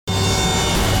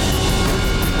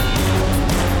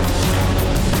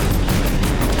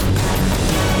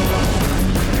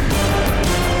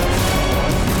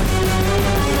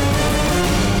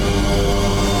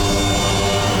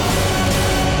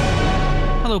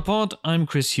Pod, I'm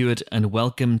Chris Hewitt, and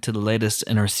welcome to the latest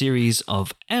in our series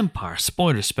of Empire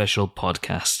Spoiler Special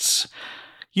podcasts.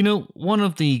 You know, one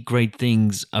of the great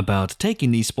things about taking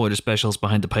these spoiler specials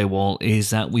behind the paywall is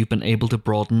that we've been able to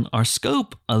broaden our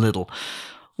scope a little.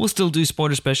 We'll still do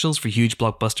spoiler specials for huge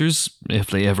blockbusters, if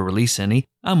they ever release any,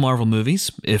 and Marvel movies,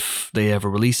 if they ever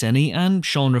release any, and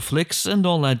genre flicks and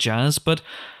all that jazz, but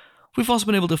we've also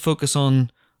been able to focus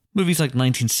on movies like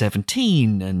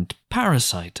 1917 and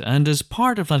Parasite, and as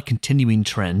part of that continuing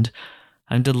trend,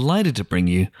 I'm delighted to bring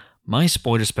you my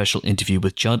spoiler special interview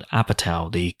with Judd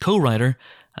Apatow, the co-writer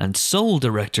and sole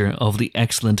director of the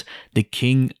excellent The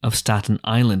King of Staten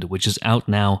Island, which is out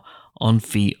now on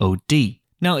VOD.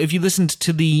 Now, if you listened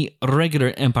to the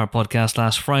regular Empire podcast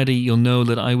last Friday, you'll know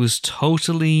that I was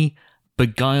totally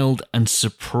beguiled and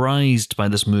surprised by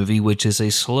this movie, which is a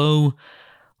slow,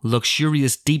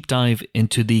 luxurious deep dive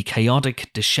into the chaotic,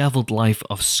 disheveled life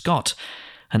of Scott,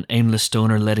 an aimless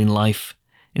stoner letting life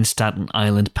in Staten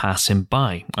Island pass him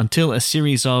by, until a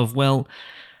series of, well,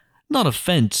 not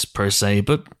events per se,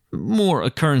 but more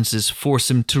occurrences force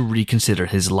him to reconsider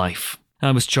his life.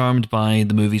 I was charmed by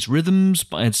the movie's rhythms,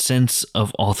 by its sense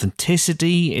of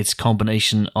authenticity, its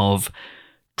combination of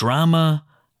drama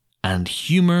and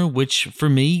humour, which, for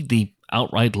me, the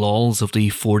outright lols of the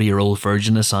 40-year-old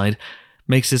virgin aside,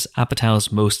 makes this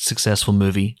Apatow's most successful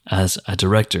movie as a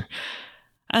director.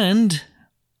 And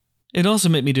it also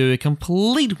made me do a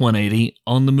complete 180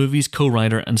 on the movie's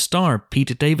co-writer and star,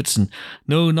 Pete Davidson.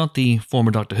 No, not the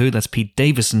former Doctor Who, that's Pete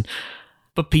Davidson,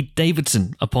 but Pete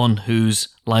Davidson, upon whose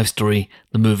life story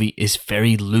the movie is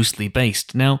very loosely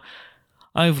based. Now,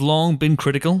 I've long been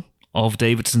critical of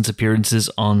Davidson's appearances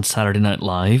on Saturday Night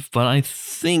Live, but I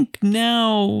think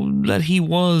now that he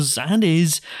was and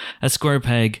is a square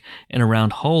peg in a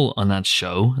round hole on that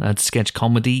show, that sketch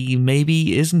comedy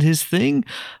maybe isn't his thing,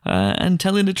 and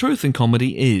telling the truth in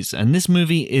comedy is. And this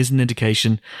movie is an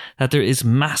indication that there is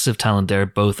massive talent there,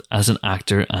 both as an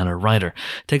actor and a writer.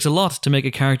 It takes a lot to make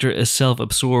a character as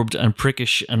self-absorbed and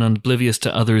prickish and oblivious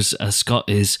to others as Scott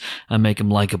is, and make him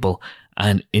likeable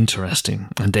and interesting.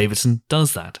 And Davidson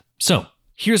does that. So,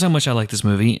 here's how much I like this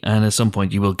movie, and at some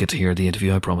point you will get to hear the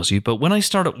interview, I promise you. But when I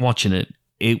started watching it,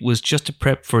 it was just a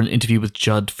prep for an interview with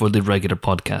Judd for the regular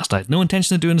podcast. I had no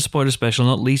intention of doing a spoiler special,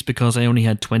 not least because I only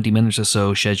had 20 minutes or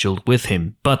so scheduled with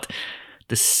him. But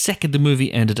the second the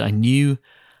movie ended, I knew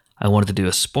I wanted to do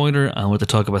a spoiler. I wanted to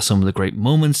talk about some of the great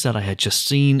moments that I had just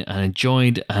seen and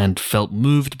enjoyed and felt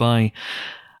moved by.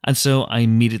 And so I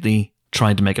immediately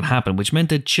tried to make it happen, which meant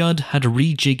that Judd had to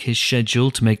rejig his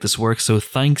schedule to make this work, so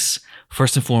thanks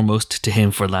first and foremost to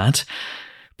him for that.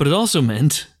 But it also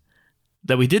meant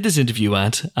that we did this interview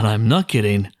at, and I'm not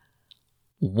kidding,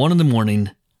 1 a.m,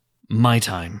 my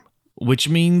time, which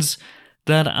means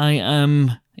that I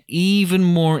am even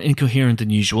more incoherent than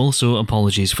usual, so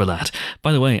apologies for that.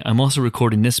 By the way, I'm also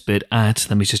recording this bit at,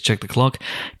 let me just check the clock,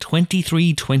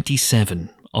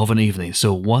 23:27 of an evening,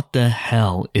 so what the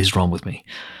hell is wrong with me?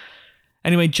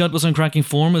 Anyway, Judd was on cracking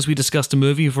form as we discussed the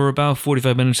movie for about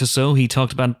 45 minutes or so. He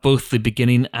talked about both the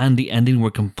beginning and the ending were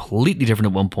completely different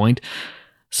at one point,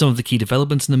 some of the key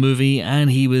developments in the movie, and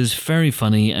he was very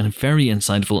funny and very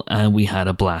insightful, and we had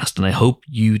a blast, and I hope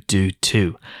you do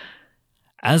too.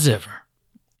 As ever,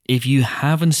 if you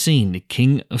haven't seen The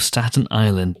King of Staten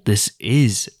Island, this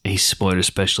is a spoiler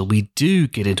special. We do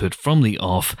get into it from the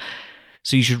off,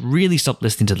 so you should really stop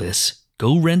listening to this.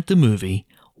 Go rent the movie,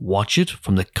 watch it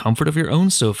from the comfort of your own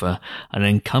sofa, and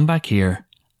then come back here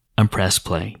and press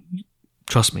play.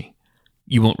 Trust me,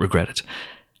 you won't regret it.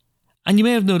 And you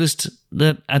may have noticed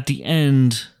that at the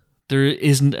end, there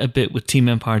isn't a bit with Team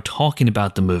Empire talking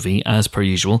about the movie, as per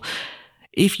usual.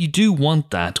 If you do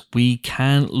want that, we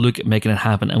can look at making it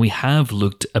happen, and we have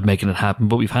looked at making it happen,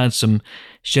 but we've had some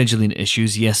scheduling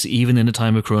issues. Yes, even in the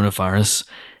time of coronavirus,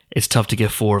 it's tough to get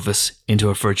 4 of us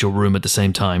into a virtual room at the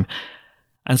same time.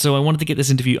 And so I wanted to get this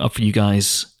interview up for you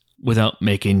guys without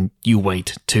making you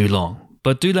wait too long.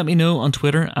 But do let me know on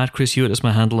Twitter, at Chris Hewitt is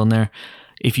my handle on there,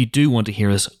 if you do want to hear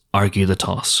us argue the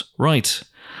toss. Right,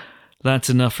 that's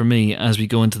enough for me. As we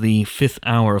go into the 5th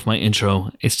hour of my intro,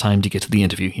 it's time to get to the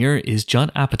interview. Here is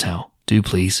Judd Apatow. Do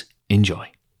please enjoy.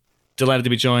 Delighted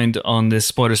to be joined on this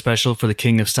spoiler special for The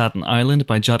King of Staten Island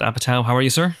by Judd Apatow. How are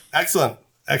you, sir? Excellent.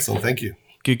 Thank you.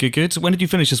 Good. So when did you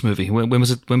finish this movie? When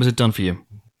was it done for you?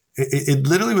 It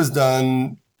literally was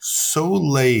done so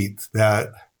late that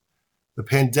the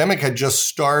pandemic had just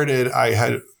started.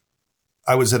 I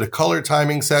was at a color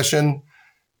timing session,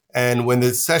 and when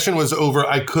the session was over,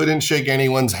 I couldn't shake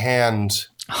anyone's hand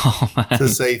to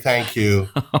say thank you.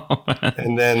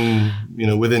 And then,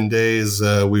 within days,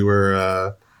 we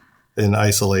were in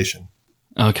isolation.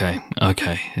 Okay.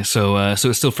 So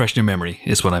it's still fresh in your memory,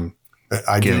 is what I'm.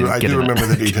 I do remember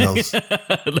the details.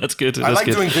 That's good. I like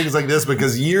doing things like this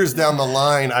because years down the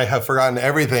line, I have forgotten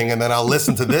everything, and then I'll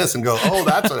listen to this and go, "Oh,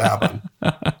 that's what happened."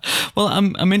 Well,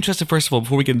 I'm interested. First of all,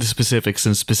 before we get into specifics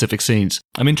and specific scenes,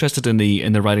 I'm interested in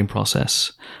the writing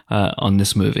process on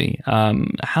this movie.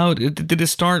 How did it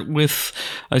start with?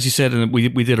 As you said, and we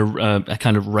did a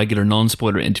kind of regular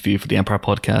non-spoiler interview for the Empire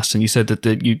podcast, and you said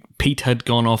that Pete had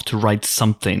gone off to write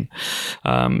something.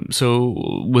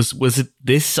 So was it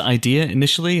this idea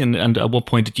initially, and at what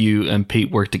point did you and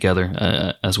Pete work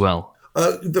together as well?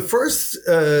 The first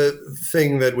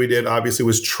thing that we did, obviously,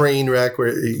 was Trainwreck,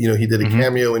 where he did a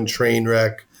cameo in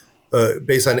Trainwreck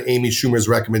based on Amy Schumer's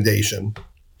recommendation.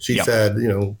 She said,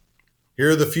 here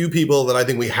are the few people that I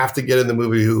think we have to get in the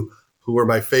movie who were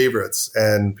my favorites,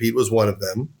 and Pete was one of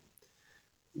them.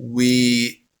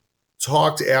 We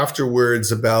talked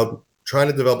afterwards about trying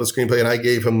to develop a screenplay, and I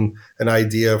gave him an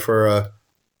idea for a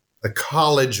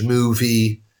college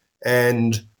movie,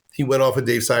 and he went off with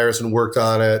Dave Cyrus and worked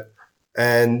on it.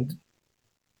 And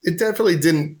it definitely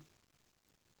didn't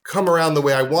come around the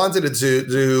way I wanted it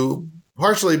to,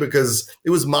 partially because it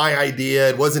was my idea.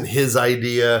 It wasn't his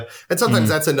idea. And sometimes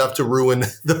that's enough to ruin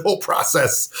the whole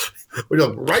process. You're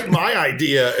like, write my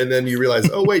idea. And then you realize,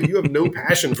 oh, wait, you have no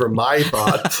passion for my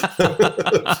thought.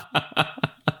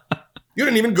 You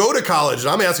didn't even go to college. And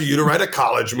I'm asking you to write a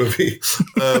college movie.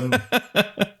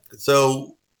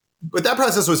 But that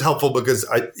process was helpful because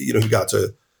he got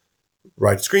to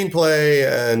write screenplay,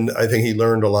 and I think he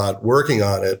learned a lot working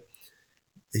on it.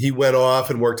 He went off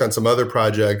and worked on some other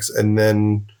projects, and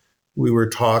then we were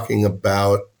talking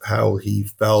about how he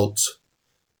felt.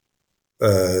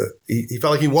 He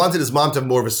felt like he wanted his mom to have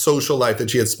more of a social life, that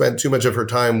she had spent too much of her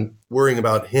time worrying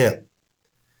about him.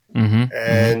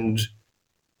 And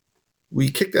we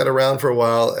kicked that around for a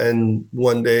while, and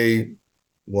one day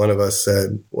one of us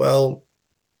said, well,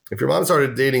 if your mom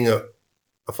started dating a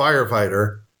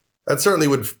firefighter, that certainly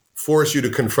would force you to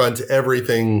confront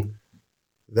everything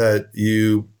that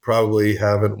you probably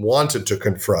haven't wanted to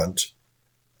confront.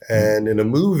 And in a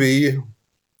movie,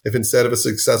 if instead of a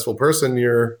successful person,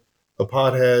 you're a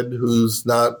pothead who's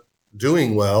not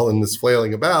doing well and is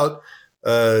flailing about,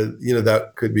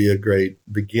 that could be a great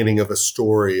beginning of a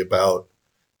story about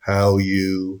how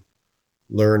you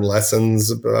learn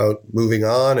lessons about moving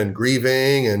on and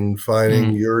grieving and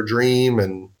finding your dream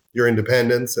and your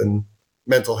independence and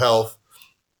mental health.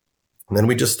 And then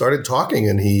we just started talking,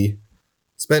 and he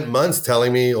spent months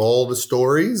telling me all the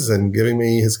stories and giving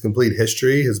me his complete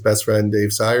history. His best friend,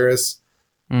 Dave Cyrus,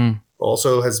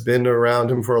 also has been around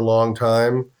him for a long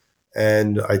time.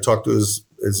 And I talked to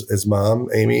his mom,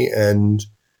 Amy, and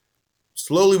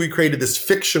slowly we created this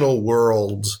fictional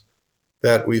world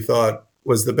that we thought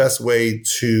was the best way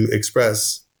to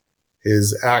express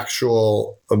his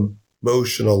actual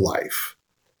emotional life.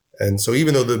 And so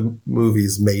even though the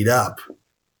movie's made up,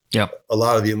 a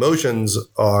lot of the emotions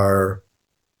are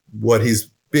what he's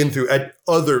been through at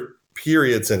other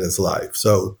periods in his life.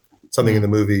 So something in the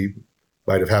movie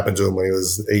might have happened to him when he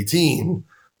was 18.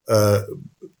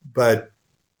 But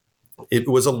it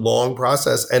was a long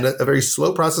process and a very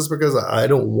slow process because I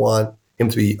don't want him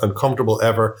to be uncomfortable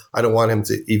ever. I don't want him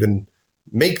to even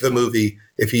make the movie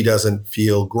if he doesn't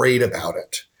feel great about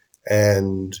it.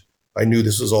 And I knew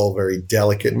this was all very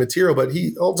delicate material, but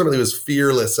he ultimately was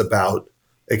fearless about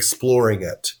exploring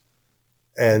it.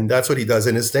 And that's what he does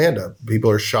in his stand-up.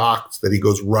 People are shocked that he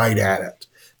goes right at it.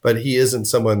 But he isn't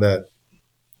someone that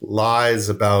lies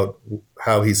about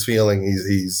how he's feeling.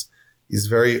 He's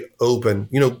very open.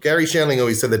 Gary Shandling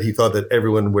always said that he thought that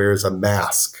everyone wears a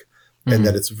mask and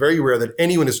that it's very rare that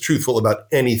anyone is truthful about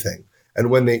anything. And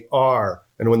when they are,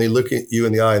 and when they look at you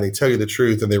in the eye and they tell you the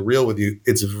truth and they're real with you,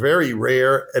 it's very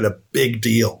rare and a big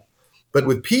deal. But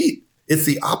with Pete, it's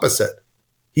the opposite.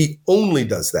 He only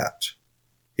does that.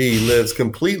 He lives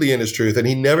completely in his truth, and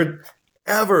he never,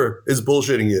 ever is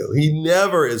bullshitting you. He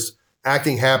never is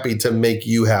acting happy to make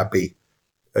you happy,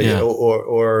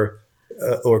 or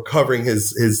covering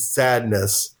his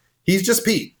sadness. He's just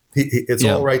Pete. It's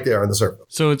all right there on the surface.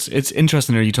 So it's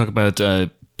interesting there you talk about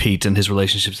Pete and his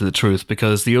relationship to the truth,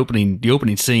 because the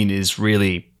opening scene is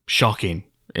really shocking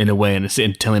in a way, and it's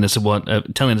telling us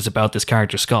about this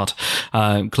character Scott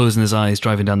closing his eyes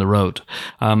driving down the road,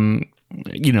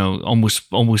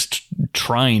 almost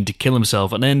trying to kill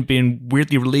himself, and then being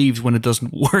weirdly relieved when it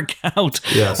doesn't work out.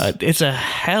 Yes. It's a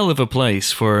hell of a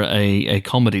place for a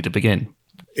comedy to begin.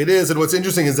 It is, and what's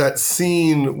interesting is that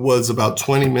scene was about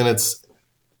 20 minutes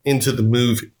into the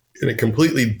movie in a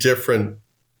completely different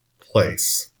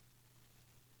place.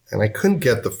 And I couldn't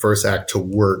get the first act to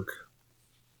work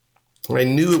I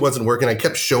knew it wasn't working. I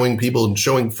kept showing people and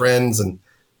showing friends, and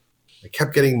I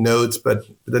kept getting notes, but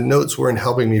the notes weren't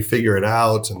helping me figure it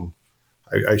out. And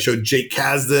I showed Jake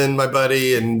Kasdan, my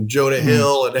buddy, and Jonah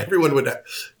Hill, and everyone would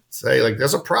say, like,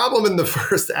 there's a problem in the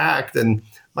first act. And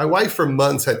my wife for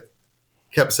months had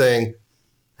kept saying,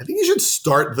 I think you should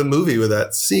start the movie with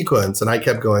that sequence. And I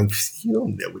kept going, you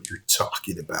don't know what you're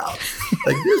talking about.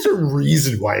 Like, there's a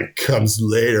reason why it comes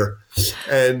later.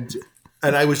 And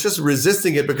I was just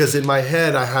resisting it because in my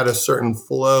head, I had a certain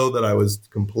flow that I was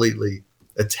completely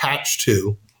attached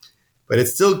to, but it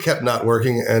still kept not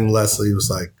working. And Leslie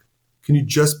was like, can you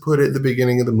just put it at the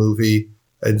beginning of the movie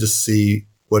and just see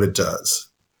what it does?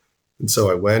 And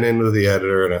so I went in with the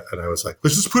editor and I was like,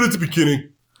 let's just put it at the beginning.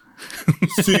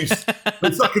 See,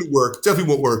 it's not going to work. Definitely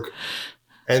won't work.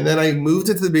 And then I moved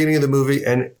it to the beginning of the movie,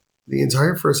 and the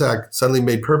entire first act suddenly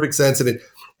made perfect sense. And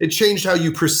it changed how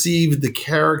you perceived the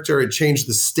character. It changed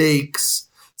the stakes.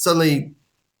 Suddenly,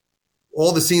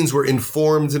 all the scenes were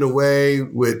informed in a way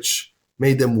which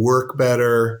made them work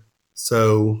better.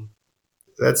 So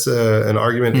that's an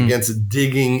argument against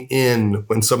digging in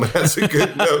when someone has a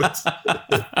good note.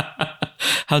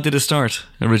 How did it start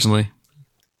originally?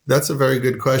 That's a very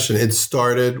good question. It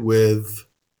started with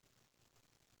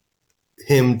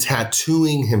him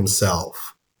tattooing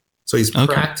himself. So he's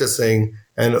practicing,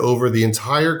 and over the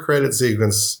entire credit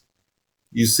sequence,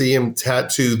 you see him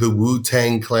tattoo the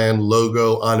Wu-Tang Clan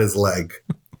logo on his leg.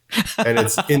 And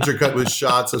it's intercut with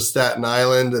shots of Staten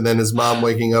Island and then his mom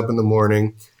waking up in the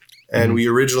morning. And we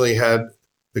originally had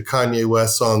the Kanye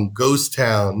West song Ghost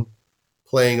Town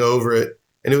playing over it.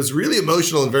 And it was really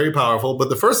emotional and very powerful. But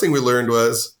the first thing we learned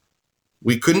was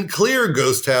we couldn't clear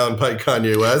Ghost Town by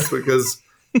Kanye West because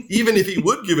even if he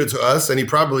would give it to us, and he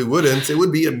probably wouldn't, it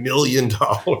would be $1 million.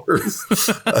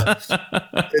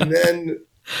 And then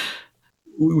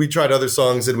we tried other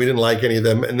songs and we didn't like any of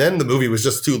them. And then the movie was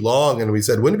just too long. And we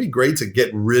said, wouldn't it be great to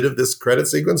get rid of this credit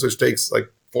sequence, which takes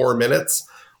like 4 minutes?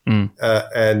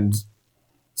 And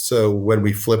so when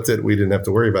we flipped it, we didn't have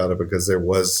to worry about it because there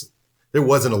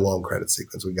wasn't a long credit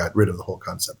sequence. We got rid of the whole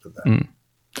concept of that.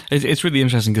 It's really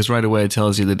interesting because right away it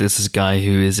tells you that this is a guy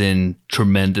who is in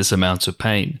tremendous amounts of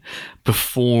pain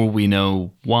before we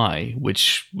know why,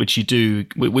 which you do,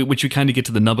 which we kind of get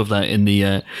to the nub of that in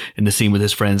the scene with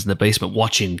his friends in the basement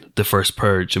watching the first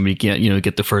Purge, and we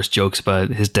get the first jokes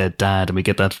about his dead dad, and we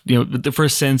get that the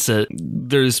first sense that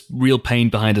there's real pain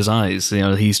behind his eyes.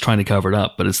 He's trying to cover it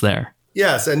up, but it's there.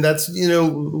 Yes, and that's,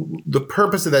 the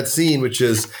purpose of that scene, which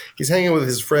is he's hanging with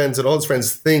his friends, and all his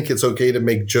friends think it's okay to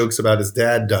make jokes about his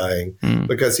dad dying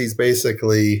because he's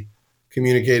basically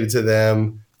communicated to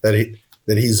them that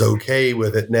he's okay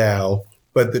with it now.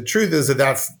 But the truth is that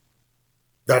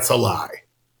that's a lie.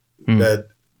 That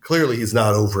clearly he's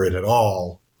not over it at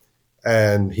all,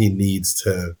 and he needs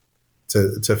to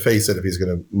face it if he's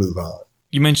going to move on.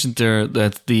 You mentioned there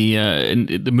that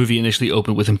the movie initially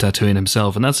opened with him tattooing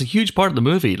himself, and that's a huge part of the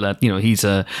movie. That he's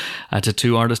a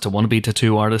tattoo artist, a wannabe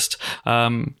tattoo artist,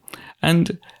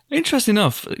 and interesting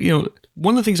enough,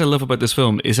 one of the things I love about this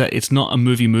film is that it's not a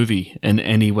movie in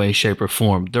any way, shape, or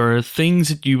form. There are things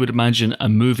that you would imagine a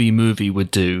movie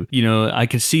would do. I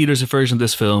can see there's a version of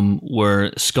this film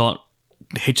where Scott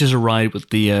hitches a ride with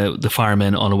the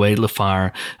firemen on a way to the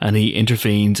fire, and he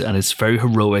intervenes, and it's very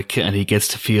heroic, and he gets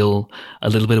to feel a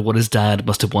little bit of what his dad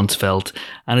must have once felt,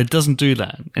 and it doesn't do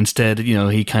that. Instead,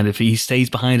 he stays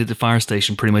behind at the fire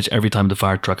station pretty much every time the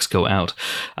fire trucks go out.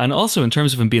 And also in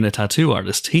terms of him being a tattoo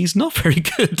artist, he's not very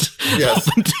good yes.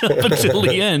 up until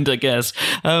the end, I guess.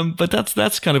 But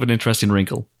that's kind of an interesting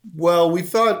wrinkle. Well, we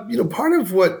thought, part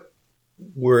of what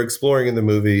we're exploring in the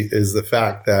movie is the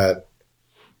fact that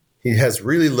he has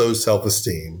really low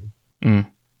self-esteem,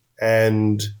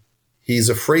 and he's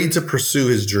afraid to pursue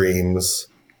his dreams.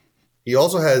 He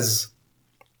also has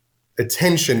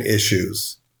attention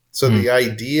issues. So the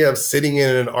idea of sitting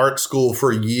in an art school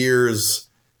for years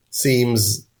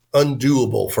seems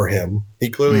undoable for him.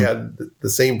 He clearly had the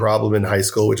same problem in high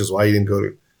school, which is why he didn't go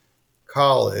to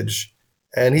college.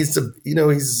 And he's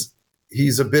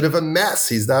a bit of a mess.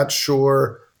 He's not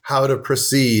sure how to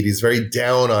proceed. He's very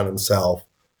down on himself.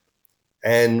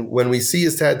 And when we see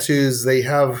his tattoos, they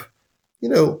have,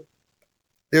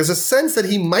 there's a sense that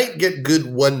he might get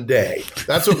good one day.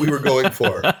 That's what we were going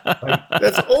for.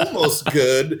 That's almost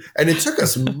good. And it took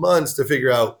us months to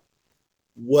figure out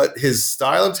what his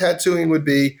style of tattooing would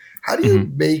be. How do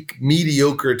you make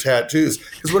mediocre tattoos?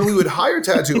 Because when we would hire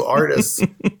tattoo artists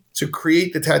to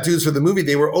create the tattoos for the movie,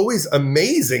 they were always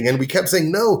amazing. And we kept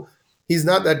saying, no, he's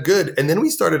not that good. And then we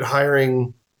started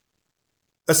hiring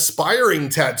aspiring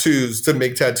tattoos to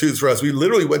make tattoos for us. We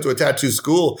literally went to a tattoo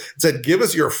school and said, give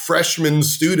us your freshman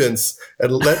students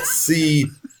and let's see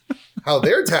how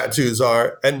their tattoos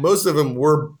are. And most of them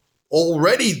were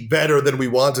already better than we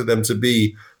wanted them to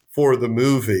be for the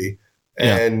movie.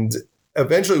 Yeah. And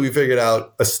eventually we figured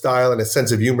out a style and a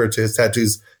sense of humor to his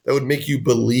tattoos that would make you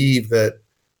believe that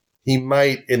he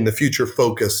might in the future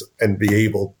focus and be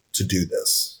able to do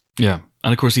this. Yeah.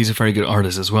 And of course, he's a very good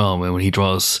artist as well when he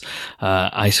draws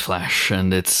Ice Flash,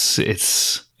 and it's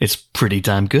pretty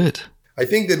damn good. I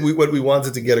think that what we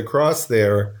wanted to get across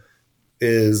there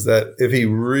is that if he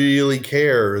really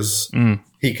cares,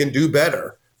 he can do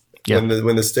better when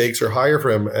the stakes are higher for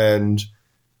him. And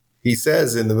he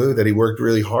says in the movie that he worked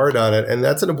really hard on it. And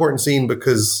that's an important scene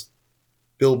because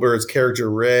Bill Burr's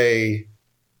character, Ray,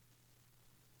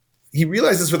 he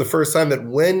realizes for the first time that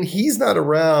when he's not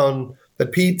around,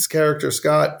 that Pete's character,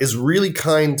 Scott, is really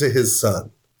kind to his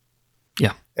son.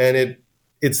 Yeah. And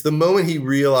it's the moment he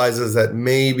realizes that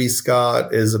maybe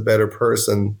Scott is a better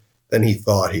person than he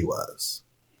thought he was.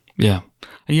 Yeah.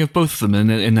 And you have both of them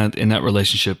in that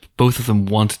relationship. Both of them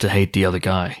want to hate the other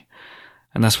guy.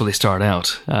 And that's where they start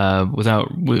out.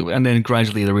 And then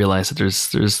gradually they realize that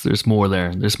there's more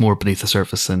there. There's more beneath the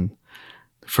surface than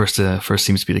first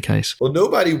seems to be the case. Well,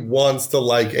 nobody wants to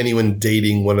like anyone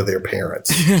dating one of their parents.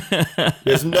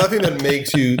 There's nothing that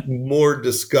makes you more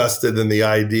disgusted than the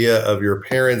idea of your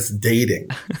parents dating.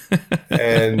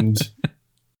 And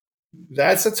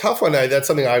that's a tough one. That's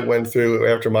something I went through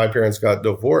after my parents got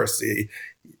divorced.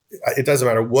 It doesn't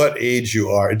matter what age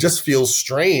you are. It just feels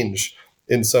strange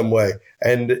in some way.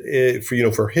 And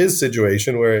for his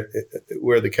situation where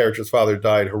the character's father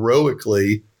died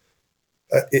heroically,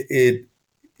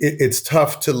 it's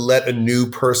tough to let a new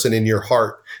person in your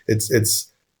heart. It's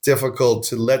difficult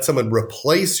to let someone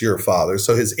replace your father.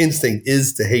 So his instinct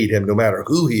is to hate him no matter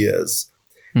who he is.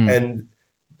 And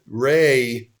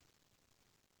Ray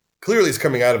clearly is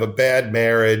coming out of a bad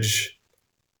marriage.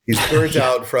 He's burnt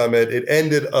out from it. It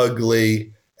ended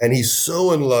ugly. And he's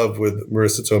so in love with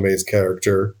Marisa Tomei's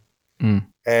character.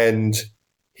 And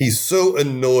he's so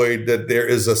annoyed that there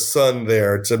is a son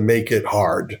there to make it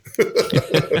hard.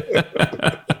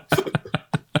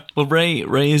 Well,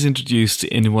 Ray is introduced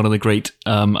in one of the great,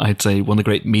 I'd say, one of the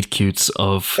great meet cutes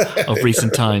of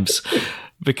recent times.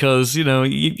 Because,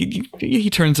 he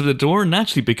turns to the door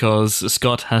naturally because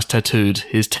Scott has tattooed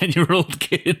his 10-year-old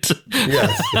kid.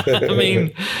 Yes. I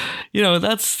mean,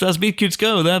 that's meet cutes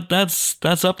go.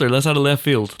 That's up there. That's out of left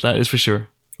field. That is for sure.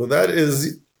 Well, that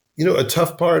is, a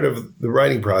tough part of the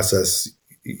writing process.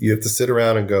 You have to sit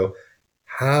around and go,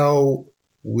 how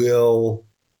will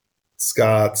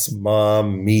Scott's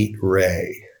mom meet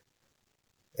Ray?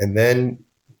 And then,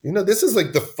 this is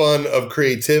like the fun of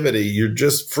creativity. You're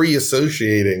just free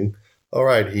associating. All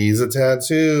right, he's a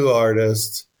tattoo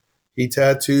artist. He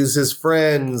tattoos his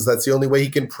friends. That's the only way he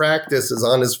can practice is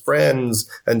on his friends.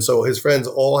 And so his friends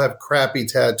all have crappy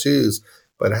tattoos.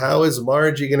 But how is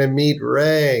Margie going to meet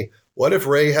Ray? What if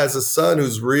Ray has a son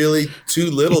who's really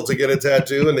too little to get a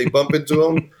tattoo and they bump into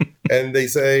him and they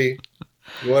say,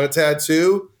 you want a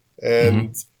tattoo?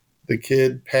 And the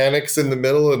kid panics in the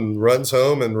middle and runs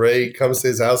home, and Ray comes to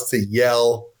his house to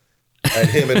yell at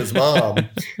him and his mom.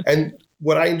 And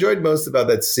what I enjoyed most about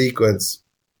that sequence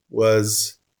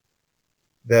was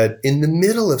that in the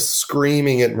middle of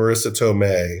screaming at Marisa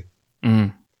Tomei,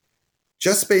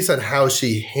 just based on how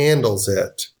she handles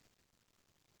it,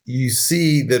 you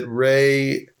see that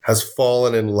Ray has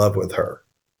fallen in love with her,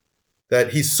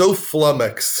 that he's so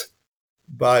flummoxed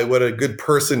by what a good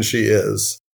person she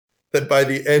is, that by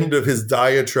the end of his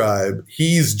diatribe,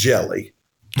 he's jelly.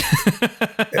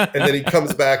 And then he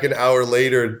comes back an hour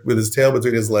later with his tail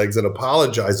between his legs and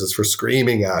apologizes for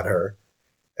screaming at her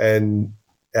and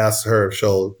asks her if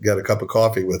she'll get a cup of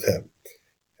coffee with him.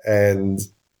 And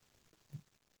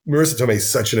Marisa Tomei is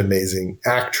such an amazing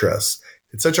actress.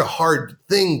 It's such a hard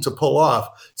thing to pull off.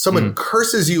 Someone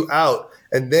curses you out,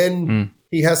 and then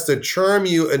he has to charm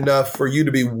you enough for you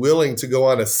to be willing to go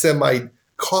on a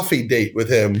semi-coffee date with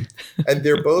him. And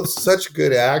they're both such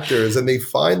good actors, and they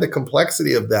find the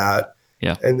complexity of that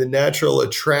and the natural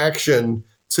attraction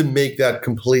to make that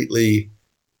completely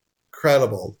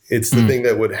credible. It's the thing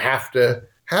that would have to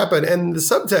happen. And the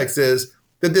subtext is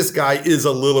that this guy is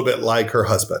a little bit like her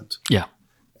husband. Yeah.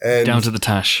 And, down to the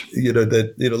tash.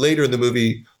 Later in the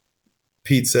movie,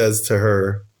 Pete says to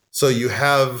her, so you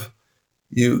have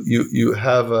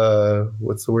a,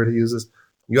 what's the word he uses?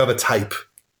 You have a type.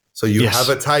 So you have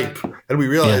a type. And we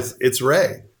realize it's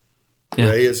Ray.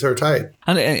 Yeah. Ray is her type.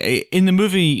 And in the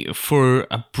movie, for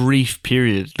a brief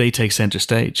period, they take center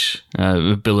stage,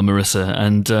 Bill and Marisa.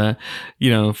 And,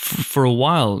 for a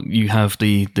while, you have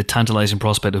the tantalizing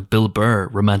prospect of Bill Burr,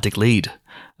 romantic lead.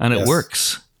 And it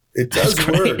works. It does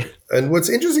work. And what's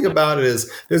interesting about it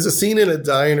is there's a scene in a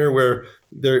diner where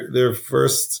they're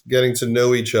first getting to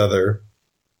know each other.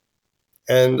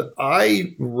 And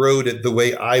I wrote it the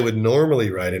way I would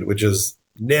normally write it, which is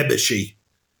nebbishy.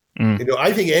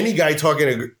 I think any guy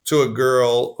talking to a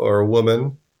girl or a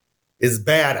woman is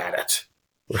bad at it,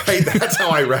 right? That's how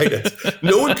I write it.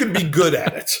 No one can be good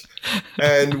at it.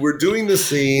 And we're doing the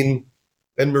scene,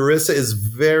 and Marisa is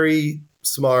very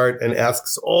smart and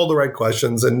asks all the right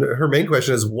questions. And her main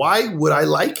question is, why would I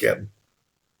like him?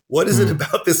 What is it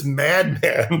about this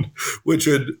madman which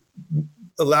would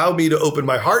allow me to open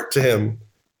my heart to him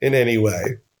in any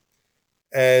way?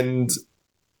 And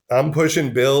I'm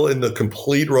pushing Bill in the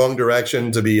complete wrong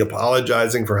direction to be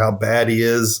apologizing for how bad he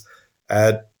is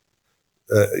at,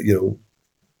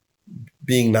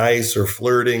 being nice or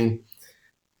flirting.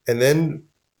 And then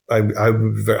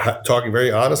I'm talking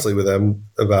very honestly with them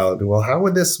about, well, how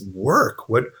would this work?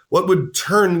 What would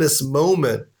turn this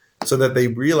moment so that they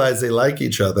realize they like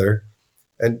each other?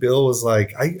 And Bill was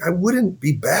like, I wouldn't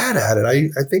be bad at it. I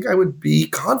think I would be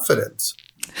confident.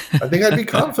 I think I'd be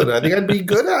confident. I think I'd be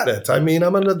good at it. I mean,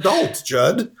 I'm an adult,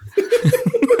 Judd.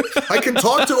 I can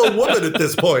talk to a woman at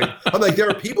this point. I'm like, there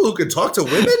are people who can talk to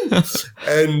women?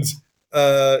 And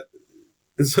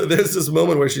so there's this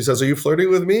moment where she says, are you flirting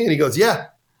with me? And he goes, yeah,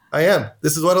 I am.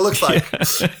 This is what it looks like. And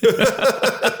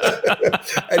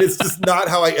it's just not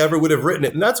how I ever would have written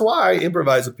it. And that's why I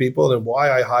improvise with people and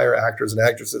why I hire actors and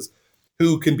actresses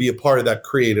who can be a part of that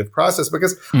creative process,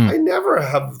 because I never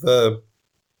have the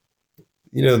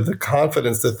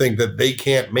confidence to think that they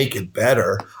can't make it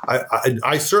better.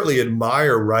 I certainly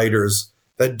admire writers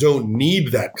that don't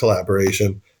need that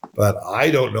collaboration, but I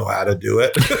don't know how to do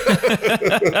it.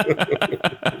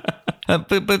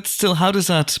 But still, how does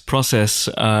that process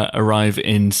arrive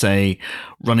in, say,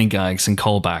 running gags and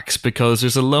callbacks? Because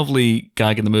there's a lovely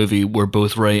gag in the movie where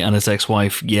both Ray and his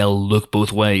ex-wife yell "look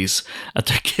both ways" at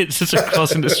their kids as they're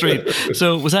crossing the street.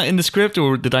 So was that in the script,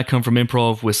 or did that come from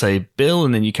improv with, say, Bill,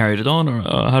 and then you carried it on, or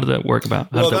how did that work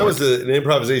about? Well, that was an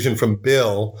improvisation from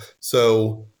Bill.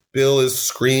 So Bill is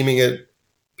screaming at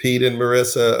Pete and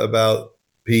Marisa about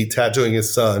Pete tattooing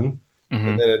his son. Mm-hmm.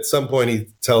 And then at some point he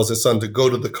tells his son to go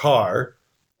to the car.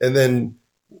 And then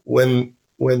when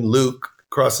Luke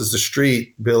crosses the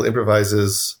street, Bill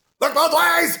improvises, "Look both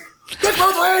ways! Look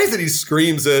both ways!" And he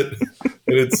screams it. And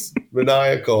it's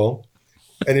maniacal.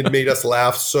 And it made us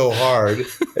laugh so hard.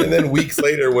 And then weeks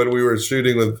later, when we were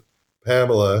shooting with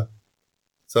Pamela,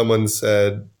 someone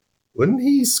said,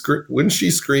 wouldn't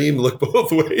she scream, "Look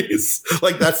both ways"?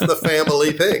 Like, that's the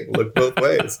family thing. Look both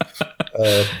ways.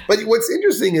 But what's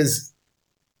interesting is,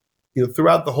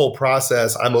 throughout the whole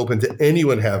process, I'm open to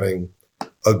anyone having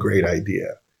a great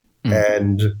idea.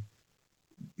 And,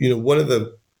 one of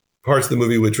the parts of the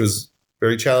movie which was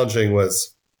very challenging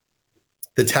was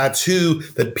the tattoo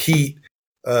that Pete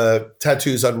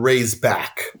tattoos on Ray's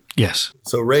back. Yes.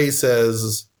 So Ray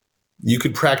says, "You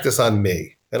could practice on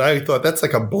me." And I thought that's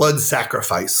like a blood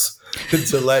sacrifice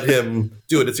to let him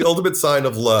do it. It's the ultimate sign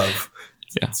of love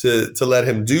to let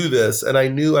him do this. And I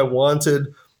knew I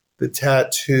wanted the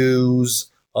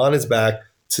tattoos on his back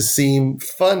to seem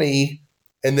funny.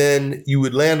 And then you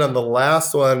would land on the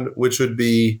last one, which would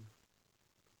be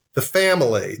the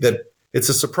family, that it's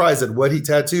a surprise that what he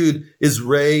tattooed is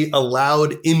Ray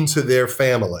allowed into their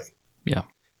family. Yeah.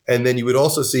 And then you would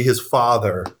also see his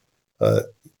father,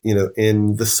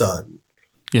 in the son.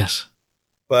 Yes.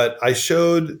 But I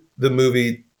showed the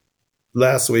movie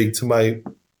last week to my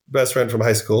best friend from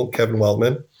high school, Kevin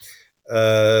Weltman,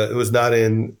 who was not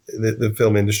in the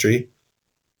film industry.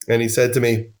 And he said to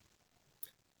me,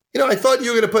 "I thought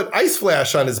you were going to put ice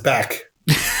flash on his back."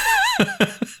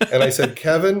 And I said,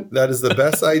 "Kevin, that is the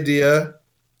best idea.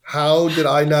 How did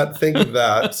I not think of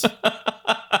that?"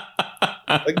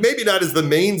 Like, maybe not as the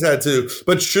main tattoo,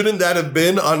 but shouldn't that have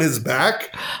been on his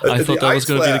back? I thought that was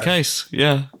going to be the case.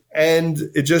 Yeah. And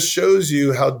it just shows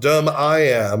you how dumb I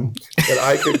am that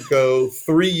I could go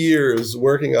 3 years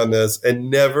working on this and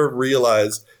never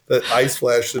realize that ice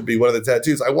flash should be one of the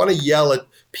tattoos. I want to yell at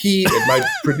Pete and my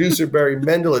producer Barry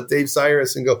Mendel at Dave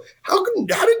Cyrus and go, how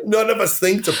did none of us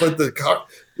think to put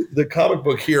the comic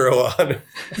book hero on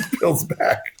Bill's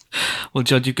back? Well,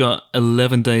 Judd, you've got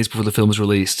 11 days before the film's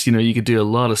released. You know, you could do a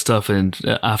lot of stuff in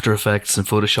After Effects and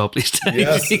Photoshop these days.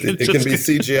 Yes, it can be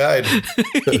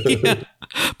CGI'd. Yeah.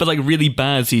 But like really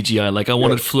bad CGI. Like I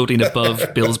wanted floating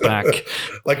above Bill's back.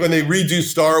 Like when they redo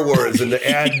Star Wars and they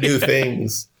add new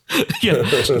things. Yeah,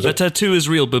 that tattoo is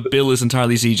real, but Bill is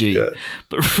entirely CG. Yeah.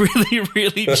 But really,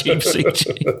 really cheap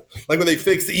CG. Like when they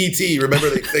fixed E.T. Remember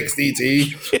they fixed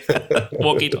E.T.?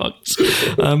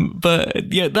 Walkie-talkies.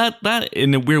 But yeah, that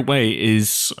in a weird way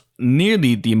is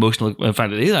nearly the emotional. In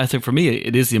fact, it is, I think for me,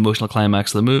 it is the emotional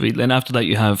climax of the movie. Then after that,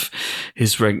 you have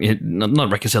his not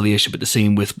reconciliation, but the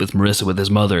scene with Marisa, with his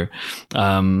mother.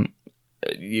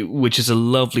 Which is a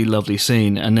lovely, lovely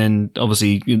scene. And then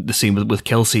obviously the scene with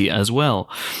Kelsey as well.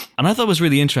 And I thought it was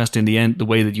really interesting the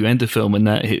way that you end the film, and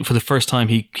that for the first time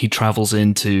he travels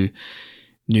into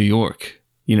New York,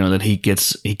 you know, that he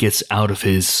gets out of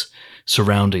his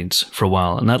surroundings for a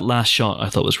while. And that last shot I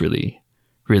thought was really,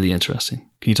 really interesting.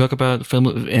 Can you talk about the film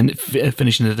and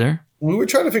finishing it there? We were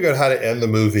trying to figure out how to end the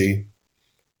movie,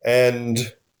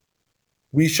 and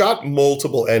we shot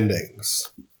multiple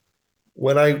endings.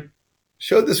 When I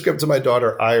showed the script to my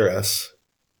daughter, Iris,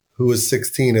 who was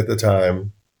 16 at the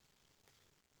time,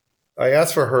 I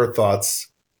asked for her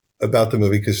thoughts about the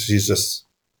movie because she's just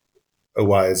a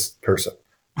wise person.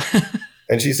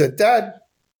 And she said, Dad,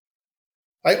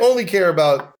 I only care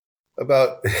about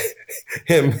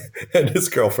him and his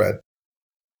girlfriend.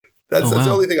 That's the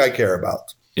only thing I care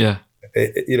about. Yeah.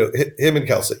 You know, him and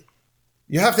Kelsey.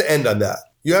 You have to end on that.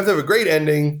 You have to have a great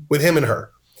ending with him and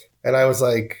her. And I was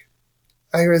like,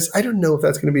 Iris, I don't know if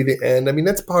that's going to be the end. I mean,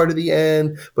 that's part of the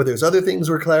end, but there's other things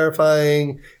we're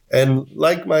clarifying. And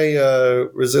like my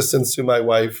resistance to my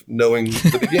wife knowing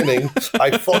the beginning,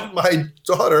 I fought my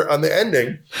daughter on the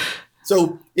ending.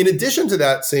 So in addition to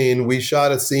that scene, we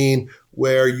shot a scene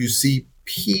where you see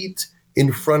Pete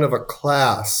in front of a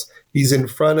class. He's in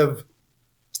front of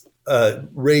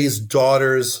Ray's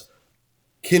daughter's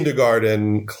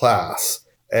kindergarten class,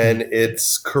 and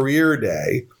it's career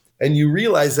day. And you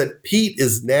realize that Pete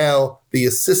is now the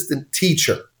assistant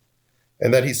teacher,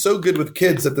 and that he's so good with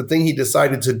kids that the thing he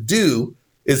decided to do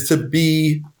is to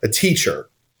be a teacher.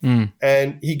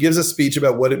 And he gives a speech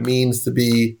about what it means to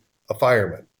be a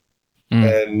fireman.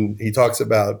 And he talks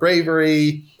about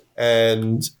bravery.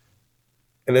 And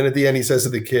then at the end, he says to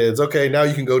the kids, okay, now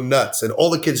you can go nuts. And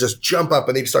all the kids just jump up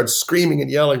and they start screaming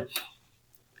and yelling.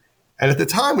 And at the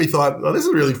time we thought, oh, this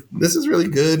is really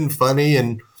good and funny.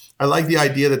 And I like the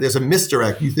idea that there's a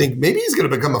misdirect. You think maybe he's going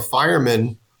to become a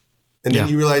fireman. And then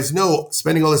you realize, no,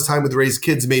 spending all this time with Ray's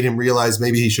kids made him realize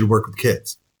maybe he should work with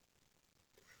kids.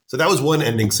 So that was one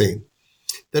ending scene.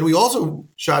 Then we also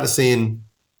shot a scene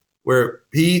where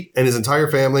Pete and his entire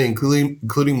family, including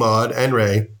Maude and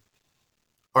Ray,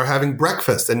 are having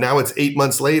breakfast. And now it's 8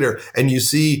 months later. And you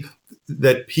see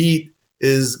that Pete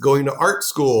is going to art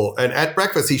school. And at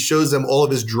breakfast, he shows them all of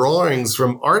his drawings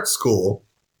from art school.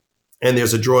 And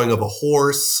there's a drawing of a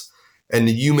horse and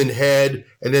a human head.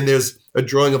 And then there's a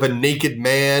drawing of a naked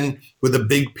man with a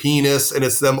big penis. And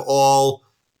it's them all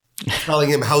telling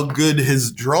him how good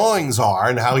his drawings are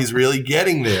and how he's really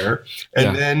getting there.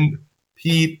 And then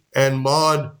Pete and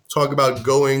Maude talk about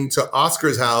going to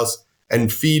Oscar's house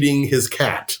and feeding his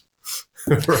cat.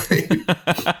 Right?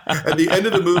 And the end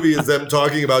of the movie is them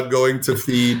talking about going to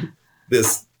feed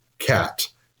this cat.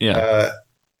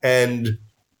 And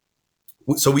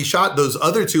so we shot those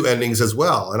other two endings as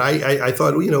well. And I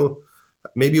thought, well, you know,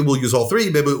 maybe we'll use all three.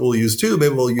 Maybe we'll use two.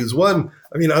 Maybe we'll use one.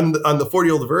 I mean, on the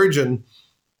 40-year-old virgin,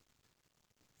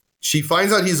 she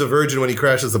finds out he's a virgin when he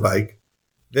crashes the bike.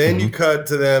 Then you cut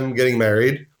to them getting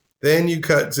married. Then you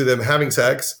cut to them having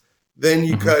sex. Then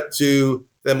you cut to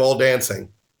them all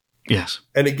dancing. Yes.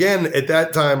 And again, at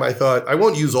that time, I thought, I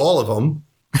won't use all of them.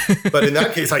 But in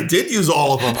that case, I did use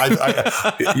all of them.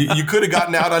 You could have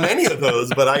gotten out on any of those,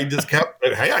 but I just kept,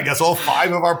 hey, I guess all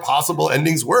 5 of our possible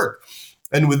endings work.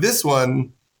 And with this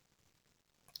one,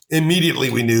 immediately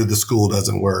we knew the school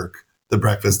doesn't work. The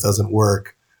breakfast doesn't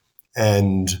work.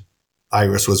 And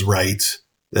Iris was right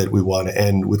that we want to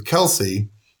end with Kelsey.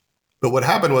 But what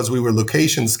happened was we were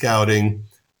location scouting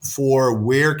for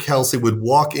where Kelsey would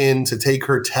walk in to take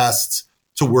her tests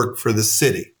to work for the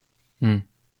city.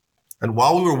 And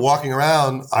while we were walking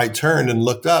around, I turned and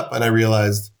looked up and I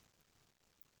realized,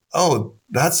 oh,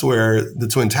 that's where the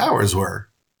Twin Towers were.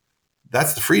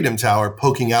 That's the Freedom Tower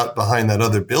poking out behind that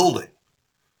other building.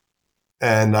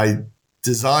 And I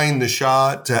designed the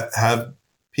shot to have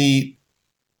Pete,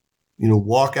 you know,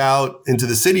 walk out into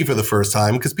the city for the first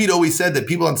time. Because Pete always said that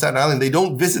people on Staten Island, they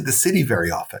don't visit the city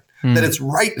very often, that it's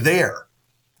right there.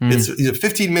 It's a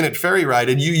 15-minute ferry ride,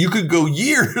 and you could go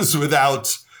years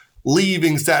without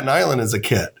leaving Staten Island as a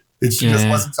kid. It just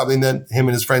wasn't something that him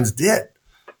and his friends did.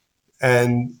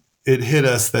 And it hit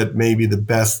us that maybe the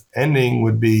best ending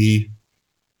would be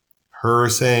her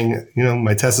saying,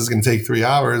 my test is going to take 3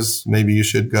 hours. Maybe you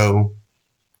should go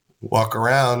walk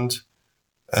around.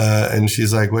 And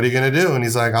she's like, what are you going to do? And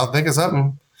he's like, I'll think of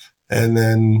something. And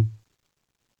then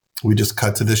we just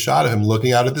cut to this shot of him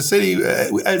looking out at the city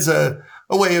as a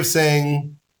way of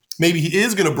saying maybe he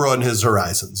is going to broaden his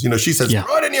horizons. She says,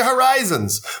 broaden your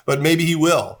horizons, but maybe he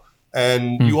will.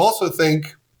 And you also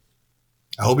think,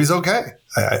 I hope he's okay.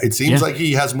 It seems like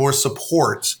he has more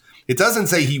support. It doesn't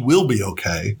say he will be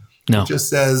okay. No. It just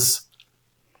says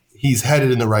he's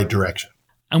headed in the right direction.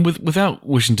 And without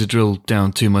wishing to drill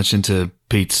down too much into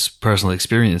Pete's personal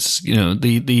experience,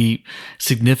 the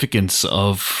significance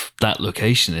of that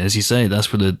location, as you say,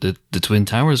 that's where the Twin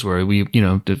Towers were.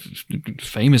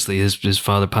 Famously, his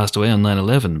father passed away on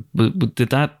 9/11. But did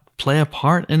that play a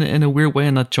part in a weird way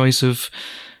in that choice of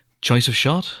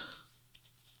shot?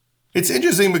 It's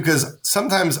interesting because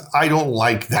sometimes I don't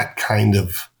like that kind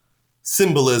of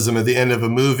symbolism at the end of a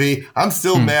movie. I'm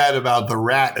still mad about the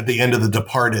rat at the end of The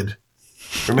Departed.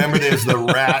 Remember, there's the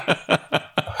rat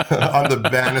on the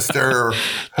banister,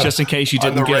 just in case you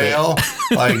didn't get rail.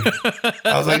 I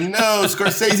was like, no,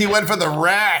 Scorsese went for the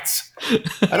rat.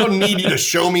 I don't need you to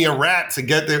show me a rat to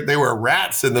get there. They were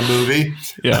rats in the movie.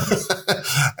 Yeah,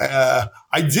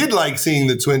 I did like seeing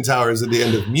the Twin Towers at the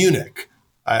end of Munich.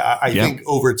 I think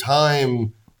over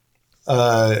time,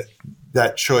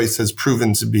 that choice has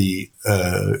proven to be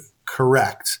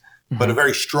correct, but a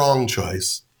very strong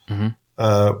choice.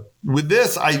 With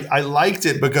this, I liked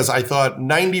it because I thought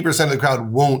 90% of the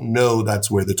crowd won't know that's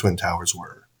where the Twin Towers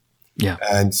were. Yeah.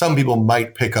 And some people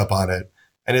might pick up on it.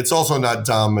 And it's also not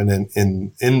dominant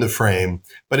in the frame,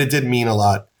 but it did mean a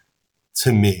lot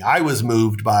to me. I was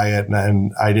moved by it,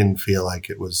 and I didn't feel like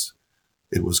it was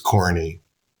corny.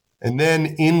 And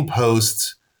then in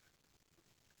post,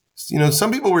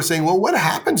 some people were saying, well, what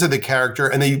happened to the character?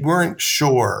 And they weren't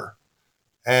sure.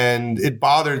 And it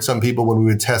bothered some people when we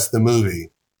would test the movie.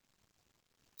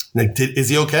 Like, is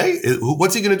he okay?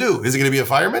 What's he going to do? Is he going to be a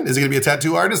fireman? Is he going to be a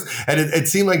tattoo artist? And it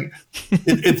seemed like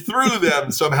it threw them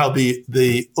somehow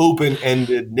the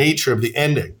open-ended nature of the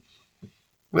ending.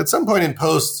 But at some point in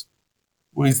post,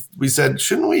 we said,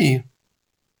 shouldn't we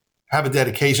have a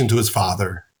dedication to his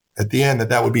father at the end,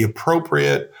 that would be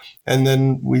appropriate? And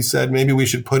then we said maybe we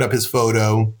should put up his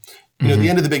photo. At the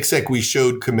end of The Big Sick, we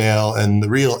showed Kumail and the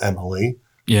real Emily.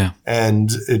 Yeah.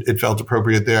 And it felt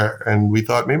appropriate there. And we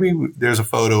thought maybe there's a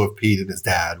photo of Pete and his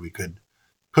dad we could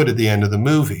put at the end of the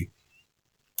movie.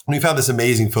 And we found this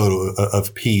amazing photo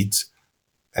of Pete.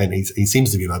 And he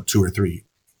seems to be about 2 or 3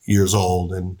 years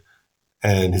old.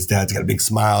 And his dad's got a big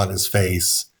smile on his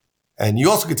face. And you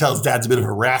also could tell his dad's a bit of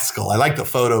a rascal. I like the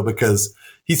photo because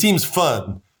he seems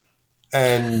fun.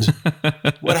 And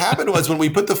what happened was when we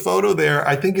put the photo there,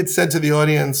 I think it said to the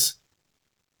audience,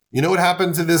 you know what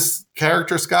happened to this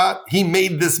character, Scott? He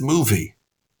made this movie.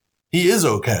 He is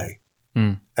okay.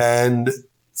 And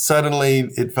suddenly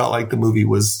it felt like the movie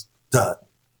was done.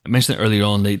 I mentioned it earlier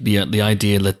on, the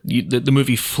idea that the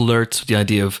movie flirts with the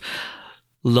idea of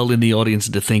lulling the audience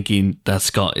into thinking that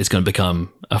Scott is going to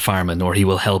become a fireman, or he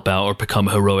will help out or become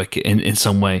heroic in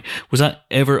some way. Was that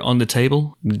ever on the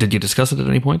table? Did you discuss it at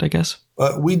any point, I guess?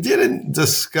 We didn't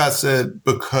discuss it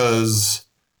because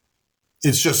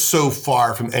it's just so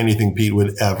far from anything Pete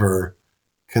would ever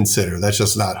consider. That's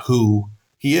just not who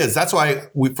he is. That's why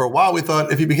for a while we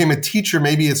thought if he became a teacher,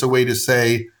 maybe it's a way to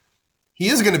say he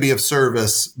is going to be of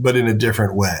service, but in a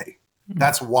different way.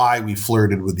 That's why we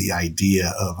flirted with the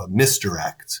idea of a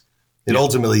misdirect. It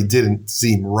ultimately didn't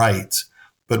seem right,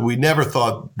 but we never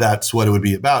thought that's what it would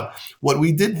be about. What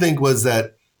we did think was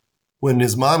that when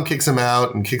his mom kicks him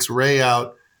out and kicks Ray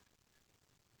out,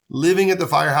 living at the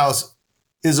firehouse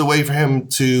is a way for him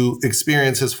to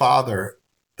experience his father,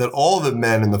 that all the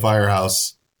men in the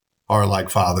firehouse are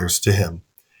like fathers to him.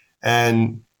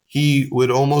 And he would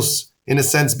almost, in a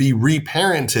sense, be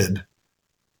reparented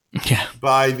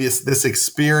by this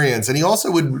experience. And he also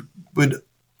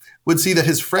would see that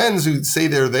his friends who say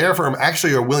they're there for him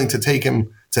actually are willing to take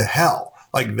him to hell.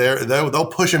 Like they'll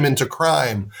push him into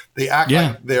crime. They act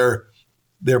like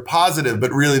they're positive,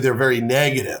 but really they're very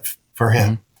negative for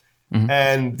him.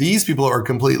 And these people are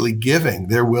completely giving.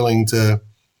 They're willing to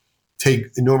take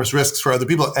enormous risks for other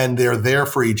people, and they're there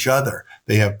for each other.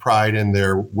 They have pride in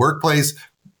their workplace.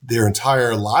 Their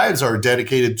entire lives are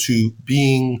dedicated to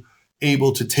being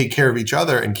able to take care of each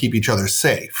other and keep each other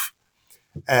safe.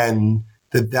 And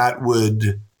that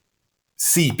would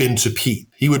seep into Pete.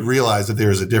 He would realize that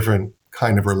there is a different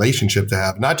kind of relationship to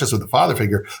have, not just with the father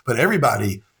figure, but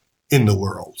everybody in the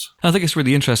world. I think it's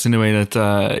really interesting the way that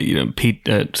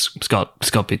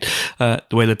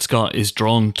the way that Scott is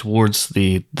drawn towards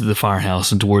the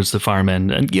firehouse and towards the firemen,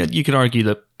 and yet you could argue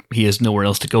that he has nowhere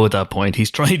else to go at that point.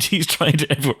 He's tried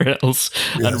everywhere else,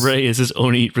 yes. And Ray is his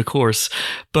only recourse.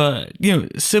 But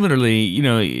similarly,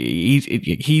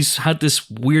 he's had this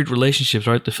weird relationship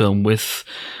throughout the film with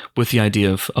the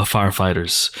idea of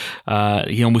firefighters.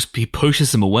 He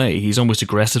pushes them away. He's almost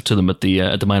aggressive to them at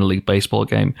the minor league baseball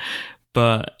game.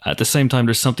 But at the same time,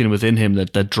 there's something within him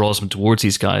that draws him towards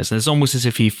these guys, and it's almost as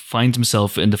if he finds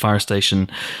himself in the fire station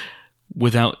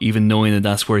without even knowing that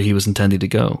that's where he was intending to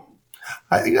go.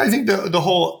 I think the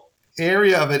whole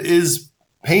area of it is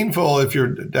painful. If your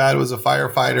dad was a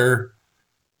firefighter,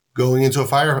 going into a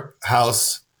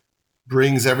firehouse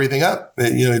brings everything up.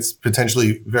 It's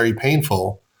potentially very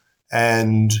painful.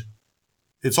 And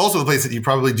it's also the place that you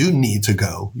probably do need to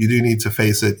go. You do need to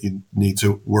face it. You need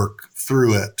to work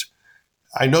through it.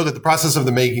 I know that the process of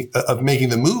making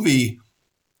the movie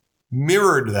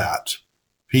mirrored that.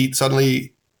 Pete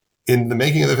suddenly, in the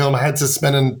making of the film, had to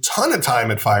spend a ton of time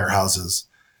at firehouses.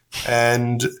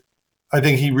 And I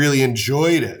think he really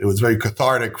enjoyed it. It was very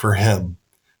cathartic for him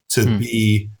to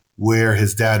be where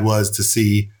his dad was, to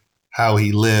see how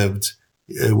he lived.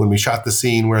 When we shot the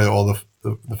scene where all the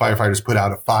firefighters put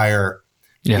out a fire,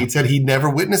 he said he'd never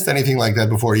witnessed anything like that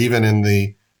before, even in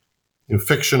the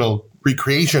fictional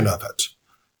recreation of it.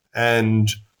 And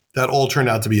that all turned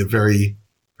out to be a very,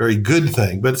 very good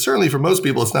thing. But certainly for most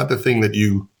people, it's not the thing that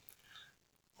you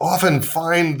often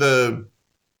find the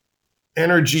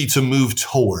energy to move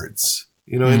towards.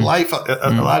 In life,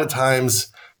 a lot of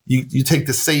times you take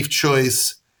the safe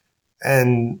choice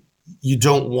and you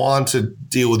don't want to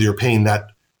deal with your pain that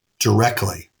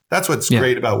directly. That's what's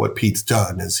great about what Pete's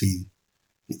done, is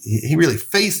he really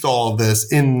faced all of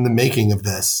this in the making of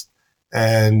this.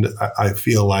 And I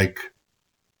feel like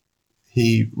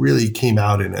he really came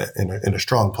out in a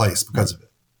strong place because of it.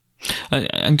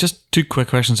 And just two quick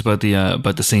questions about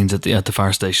the scenes at the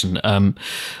fire station.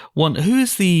 One, who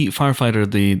is the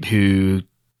firefighter who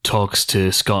talks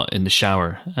to Scott in the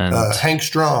shower? And Hank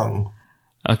Strong.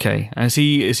 Okay, and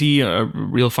is he a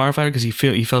real firefighter? Because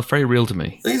he felt very real to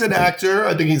me. He's an actor.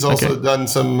 I think he's also done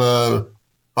some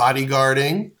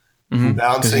bodyguarding,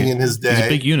 bouncing in his day. He's a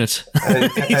big unit.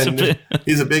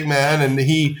 He's a big man, and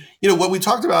he. What we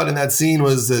talked about in that scene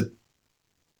was that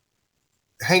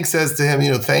Hank says to him,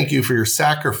 thank you for your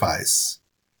sacrifice.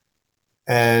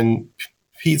 And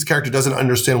Pete's character doesn't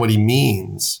understand what he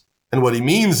means. And what he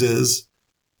means is,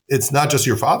 it's not just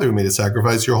your father who made a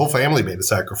sacrifice, your whole family made a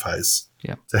sacrifice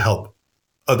to help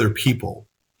other people.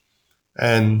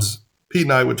 And Pete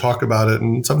and I would talk about it,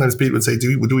 and sometimes Pete would say,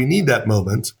 do we need that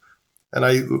moment? And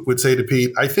I would say to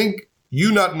Pete, I think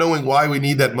you not knowing why we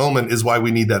need that moment is why we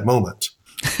need that moment.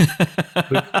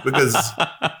 Because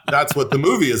that's what the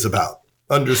movie is about.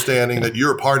 Understanding that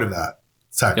you're a part of that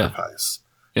sacrifice.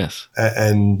 Yeah. Yes.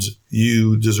 And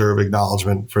you deserve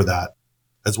acknowledgement for that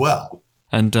as well.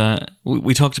 And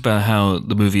we talked about how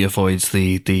the movie avoids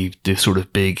the sort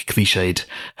of big cliched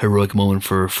heroic moment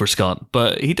for Scott,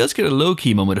 but he does get a low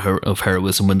key moment of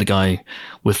heroism when the guy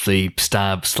with the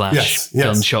stab /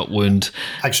 gunshot wound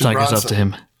staggers up to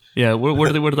him. Yeah,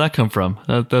 where did that come from?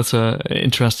 That's a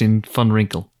interesting, fun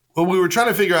wrinkle. Well, we were trying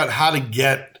to figure out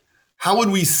how would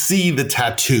we see the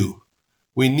tattoo?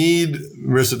 We need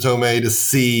Marisa Tomei to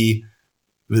see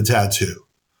the tattoo.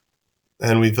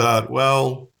 And we thought,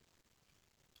 well,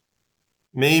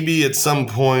 maybe at some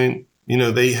point,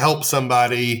 they help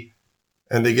somebody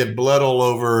and they get blood all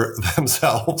over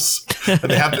themselves and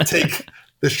they have to take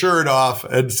the shirt off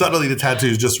and suddenly the tattoo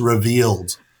is just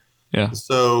revealed. Yeah.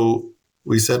 So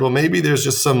we said, well, maybe there's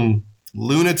just some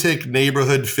lunatic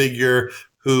neighborhood figure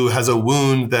who has a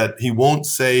wound that he won't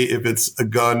say if it's a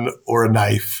gun or a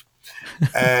knife.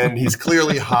 And he's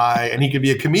clearly high and he could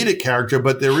be a comedic character,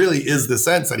 but there really is the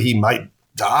sense that he might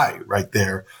die right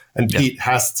there. And Pete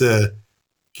has to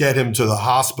get him to the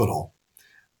hospital.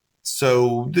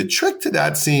 So the trick to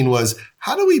that scene was,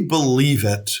 how do we believe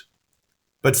it,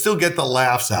 but still get the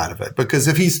laughs out of it? Because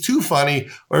if he's too funny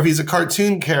or if he's a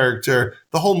cartoon character,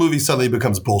 the whole movie suddenly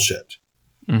becomes bullshit.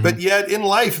 Mm-hmm. But yet in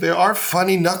life, there are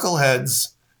funny knuckleheads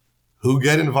who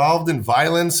get involved in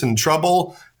violence and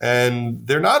trouble, and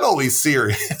they're not always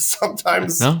serious.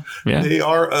 Sometimes they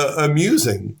are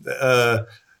amusing.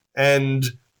 And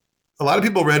a lot of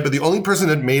people read, but the only person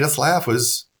that made us laugh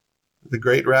was the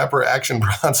great rapper Action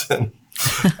Bronson.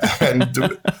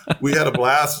 And we had a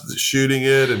blast shooting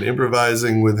it and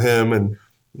improvising with him. And,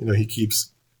 he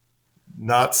keeps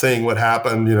not saying what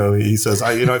happened. He says,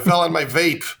 I fell on my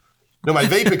vape. No, my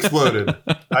vape exploded.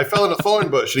 I fell in a thorn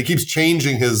bush. And he keeps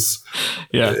changing his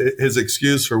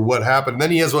excuse for what happened. And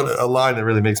then he has a line that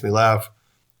really makes me laugh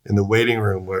in the waiting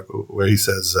room where he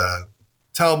says,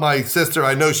 tell my sister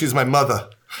I know she's my mother.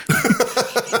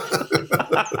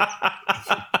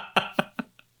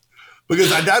 Because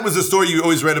that was the story you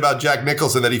always read about Jack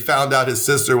Nicholson, that he found out his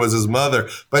sister was his mother.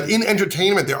 But in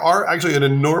entertainment, there are actually an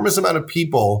enormous amount of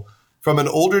people from an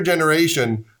older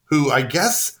generation who I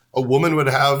guess a woman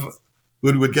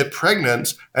would get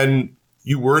pregnant and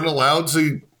you weren't allowed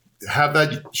to have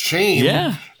that shame.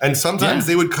 Yeah. And sometimes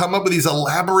they would come up with these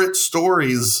elaborate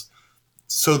stories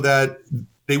so that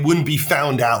they wouldn't be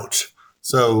found out.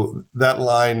 So that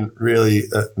line really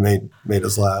made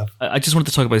us laugh. I just wanted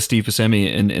to talk about Steve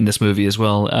Buscemi in this movie as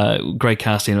well. Great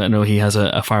casting. I know he has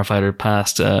a firefighter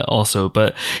past also,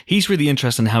 but he's really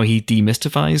interested in how he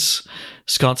demystifies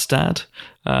Scott's dad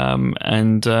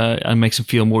and makes him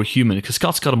feel more human, because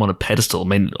Scott's got him on a pedestal,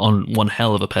 on one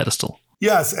hell of a pedestal.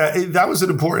 Yes, that was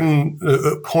an important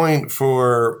point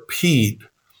for Pete.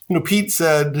 Pete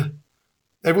said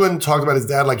everyone talked about his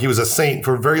dad like he was a saint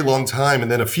for a very long time. And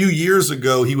then a few years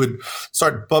ago, he would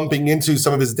start bumping into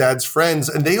some of his dad's friends.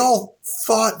 And they all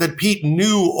thought that Pete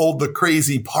knew all the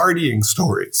crazy partying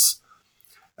stories.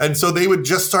 And so they would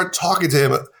just start talking to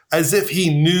him as if he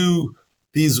knew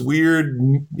these weird,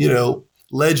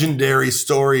 legendary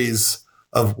stories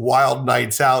of wild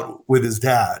nights out with his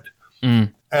dad.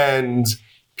 Mm. And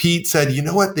Pete said, you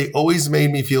know what? They always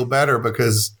made me feel better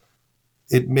because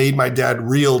it made my dad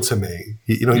real to me.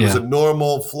 He was a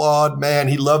normal, flawed man.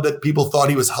 He loved that people thought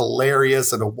he was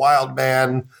hilarious and a wild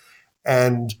man.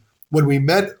 And when we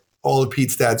met all of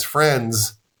Pete's dad's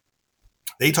friends,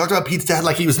 they talked about Pete's dad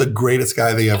like he was the greatest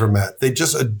guy they ever met. They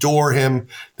just adore him.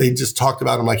 They just talked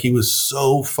about him like he was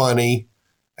so funny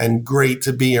and great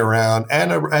to be around,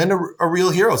 and a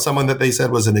real hero, someone that they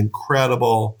said was an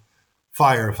incredible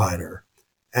firefighter.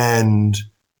 And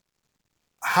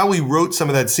how we wrote some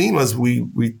of that scene was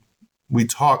we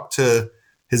talked to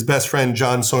his best friend,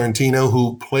 John Sorrentino,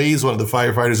 who plays one of the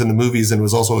firefighters in the movies and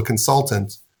was also a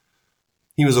consultant.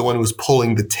 He was the one who was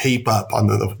pulling the tape up on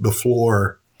the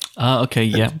floor. Okay.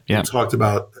 Yeah. We talked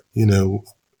about,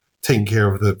 taking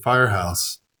care of the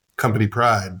firehouse, company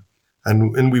pride.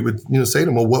 And we would, say to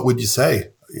him, well, what would you say,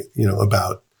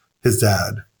 about his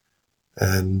dad?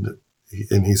 And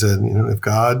he said, if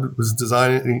God was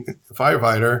designing a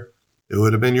firefighter, it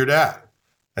would have been your dad.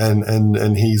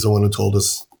 And he's the one who told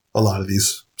us a lot of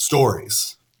these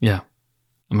stories. Yeah.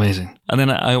 Amazing. And then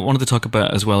I wanted to talk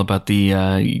about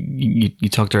the, you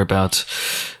talked there about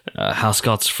how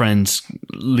Scott's friends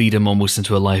lead him almost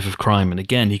into a life of crime. And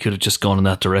again, he could have just gone in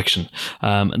that direction.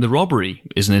 And the robbery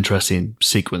is an interesting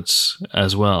sequence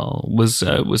as well. Was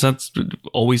that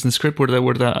always in the script? Where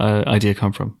did that idea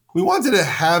come from? We wanted to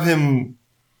have him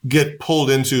get pulled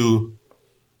into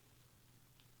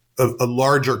a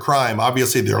larger crime.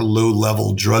 Obviously, they're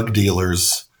low-level drug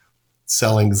dealers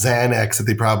selling Xanax that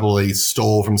they probably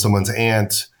stole from someone's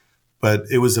aunt, but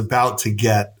it was about to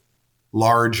get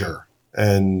larger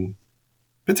and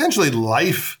potentially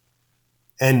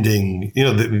life-ending.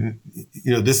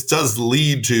 This does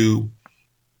lead to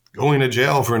going to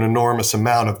jail for an enormous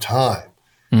amount of time.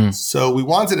 Mm. So we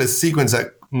wanted a sequence that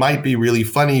might be really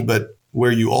funny, but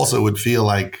where you also would feel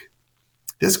like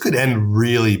this could end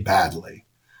really badly.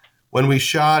 When we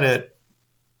shot it,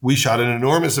 we shot an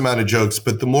enormous amount of jokes,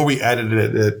 but the more we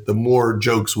edited it, the more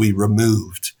jokes we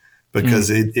removed because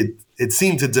it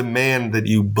seemed to demand that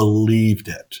you believed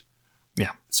it.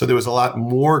 Yeah. So there was a lot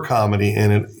more comedy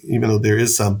in it, even though there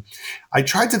is some. I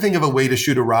tried to think of a way to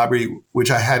shoot a robbery which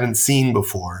I hadn't seen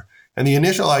before. And the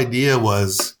initial idea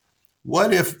was,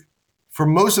 what if for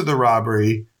most of the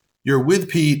robbery, you're with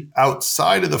Pete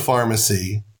outside of the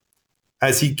pharmacy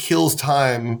as he kills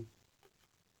time.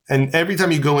 And every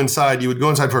time you go inside, you would go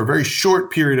inside for a very short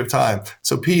period of time.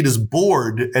 So Pete is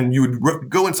bored and you would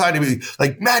go inside and be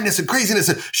like madness and craziness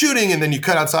and shooting. And then you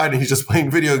cut outside and he's just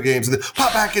playing video games and then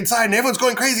pop back inside and everyone's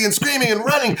going crazy and screaming and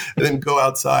running. And then go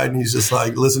outside and he's just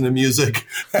like, listen to music.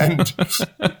 And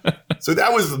so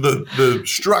that was the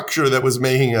structure that was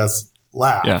making us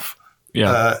laugh.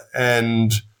 Yeah.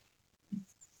 And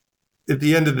at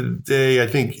the end of the day, I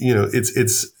think,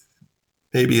 it's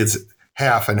maybe it's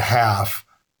half and half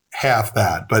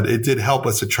that, but it did help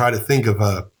us to try to think of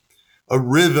a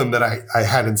rhythm that I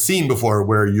hadn't seen before,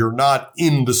 where you're not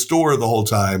in the store the whole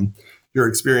time. You're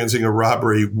experiencing a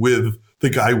robbery with the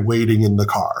guy waiting in the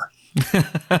car.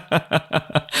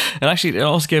 And actually, it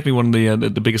also gave me one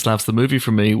of the biggest laughs of the movie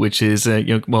for me, which is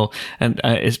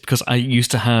it's because I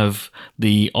used to have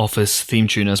the Office theme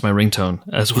tune as my ringtone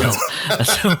as well.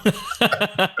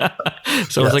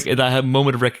 So I was like, that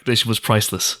moment of recognition was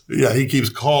priceless. Yeah, he keeps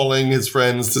calling his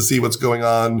friends to see what's going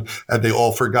on, and they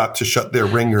all forgot to shut their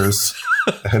ringers,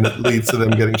 and it leads to them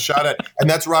getting shot at. And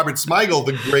that's Robert Smigel,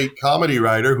 the great comedy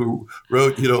writer who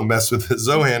wrote "You Don't Mess with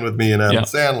Zohan with Me" and Adam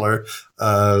Sandler,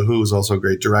 who is also a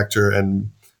great director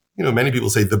and, many people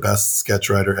say the best sketch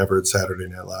writer ever at Saturday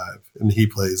Night Live. And he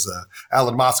plays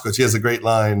Alan Moskowitz. He has a great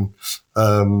line.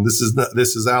 This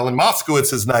is Alan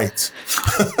Moskowitz's night.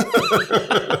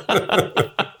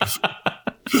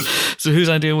 So whose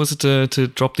idea was it to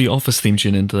drop the Office theme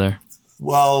tune into there?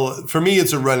 Well, for me,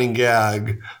 it's a running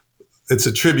gag. It's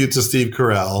a tribute to Steve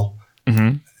Carell,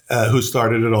 who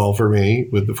started it all for me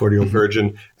with the 40-Year-Old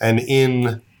Virgin. And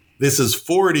in This Is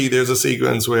 40, there's a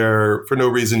sequence where, for no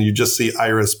reason, you just see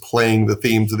Iris playing the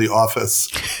theme to The Office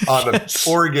on an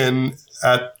organ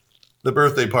at the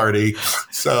birthday party.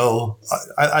 So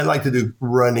I like to do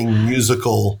running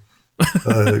musical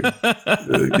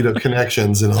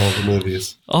connections in all the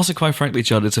movies. Also, quite frankly,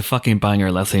 Judd, it's a fucking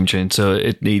banger, that theme tune. So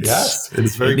it needs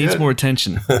more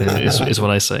attention, is what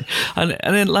I say. And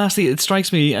then lastly, it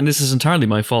strikes me, and this is entirely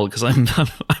my fault because I'm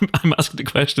asking the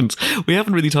questions. We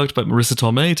haven't really talked about Marisa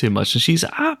Tomei too much, and she's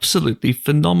absolutely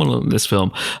phenomenal in this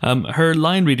film. Her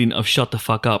line reading of "Shut the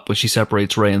fuck up" when she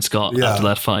separates Ray and Scott after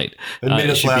that fight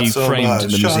should be framed in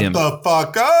the museum. Shut the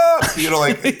fuck up!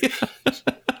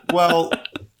 Well.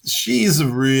 She's a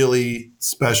really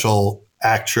special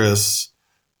actress.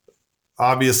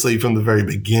 Obviously, from the very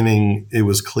beginning, it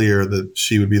was clear that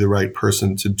she would be the right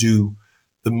person to do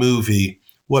the movie.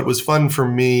 What was fun for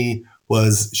me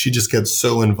was she just gets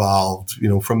so involved,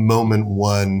 from moment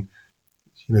one.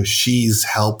 She's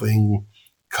helping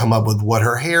come up with what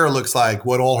her hair looks like,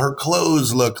 what all her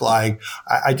clothes look like.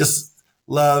 I just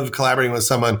love collaborating with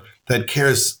someone that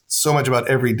cares so much about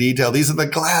every detail. These are the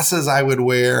glasses I would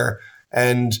wear.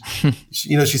 And,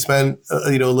 she spent,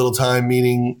 a little time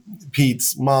meeting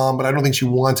Pete's mom, but I don't think she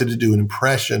wanted to do an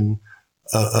impression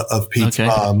of Pete's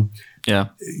mom. Yeah.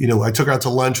 I took her out to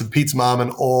lunch with Pete's mom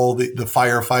and all the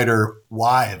firefighter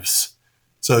wives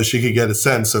so she could get a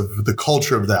sense of the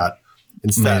culture of that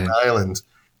in Staten Island.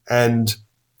 And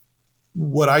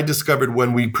what I discovered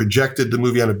when we projected the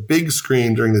movie on a big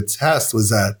screen during the test was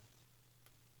that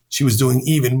she was doing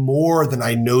even more than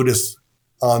I noticed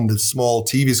on the small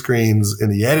TV screens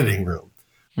in the editing room.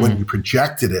 When we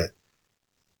projected it,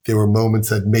 there were moments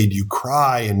that made you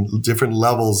cry and different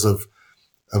levels of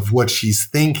what she's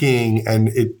thinking. And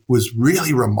it was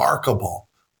really remarkable.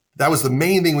 That was the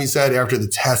main thing we said after the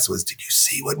test was, did you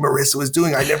see what Marisa was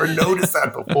doing? I never noticed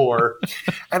that before.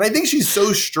 And I think she's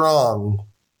so strong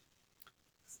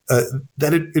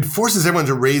that it forces everyone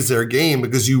to raise their game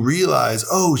because you realize,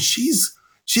 she's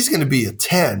going to be a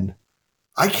 10.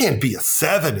 I can't be a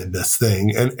 7 in this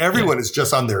thing. And everyone is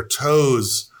just on their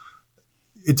toes.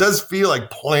 It does feel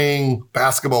like playing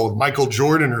basketball with Michael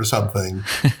Jordan or something.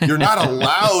 You're not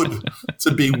allowed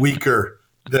to be weaker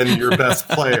than your best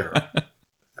player.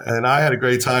 And I had a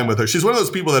great time with her. She's one of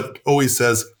those people that always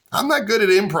says, I'm not good at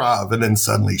improv. And then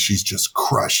suddenly she's just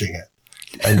crushing it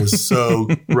and was so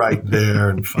right there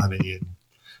and funny.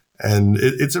 And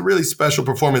it's a really special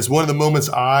performance. One of the moments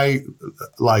I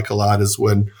like a lot is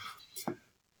when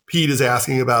Pete is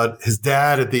asking about his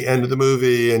dad at the end of the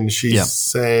movie, and she's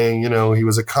saying, he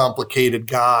was a complicated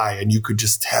guy, and you could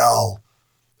just tell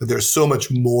that there's so much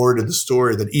more to the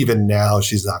story that even now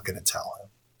she's not going to tell him.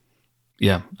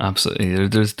 Yeah, absolutely.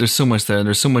 There's so much there.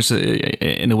 There's so much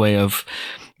in a way of,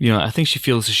 I think she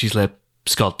feels that she's let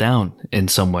Scott down in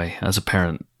some way as a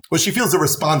parent. Well, she feels a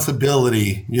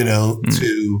responsibility,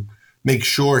 to make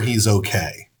sure he's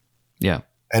okay. Yeah.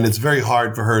 And it's very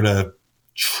hard for her to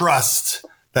trust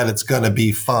that it's going to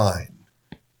be fine.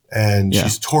 And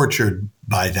she's tortured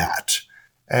by that.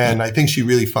 And I think she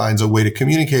really finds a way to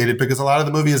communicate it because a lot of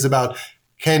the movie is about,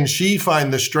 can she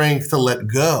find the strength to let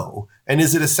go? And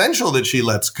is it essential that she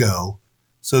lets go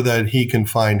so that he can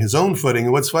find his own footing?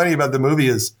 And what's funny about the movie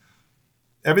is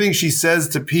everything she says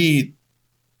to Pete,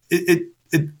 a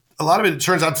lot of it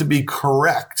turns out to be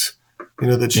correct.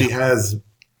 That she has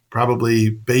probably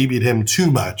babied him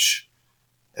too much.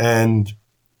 And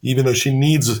even though she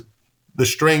needs the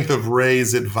strength of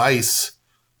Ray's advice,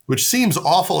 which seems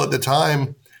awful at the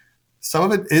time,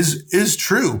 some of it is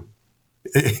true.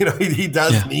 He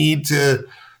does need to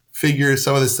figure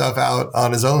some of this stuff out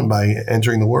on his own by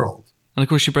entering the world. And of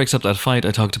course, she breaks up that fight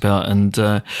I talked about, and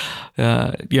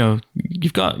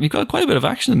you've got quite a bit of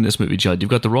action in this movie, Judd. You've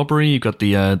got the robbery, you've got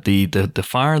the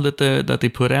fire that they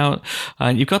put out,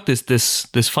 and you've got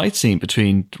this fight scene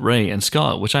between Ray and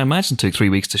Scott, which I imagine took 3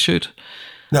 weeks to shoot.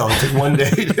 No, it took 1 day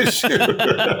to shoot.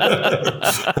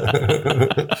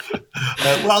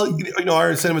 Well,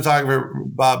 our cinematographer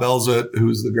Bob Elswit,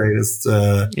 who's the greatest.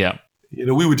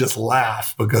 We would just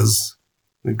laugh because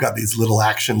we've got these little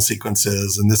action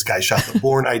sequences, and this guy shot the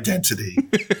Bourne Identity.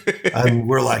 And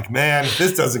we're like, man, if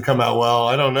this doesn't come out well,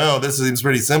 I don't know. This seems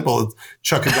pretty simple.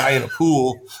 Chuck a guy in a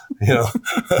pool,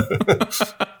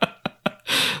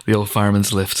 The old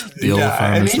fireman's lift.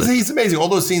 He's amazing. All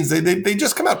those scenes, they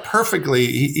just come out perfectly.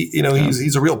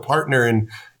 He's a real partner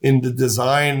in the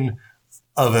design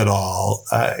of it all.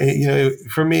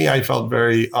 For me, I felt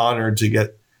very honored to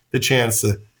get the chance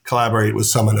to collaborate with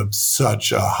someone of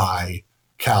such a high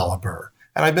caliber.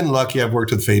 And I've been lucky. I've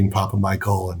worked with Faden Papa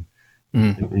Michael and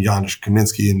Janusz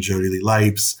Kaminski and Jody Lee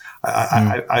Lipes.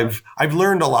 I've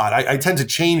learned a lot. I tend to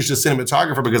change the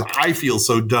cinematographer because I feel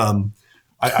so dumb.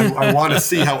 I want to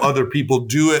see how other people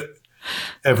do it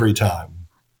every time.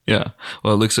 Yeah,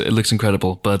 well, it looks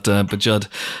incredible, but Judd,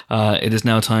 it is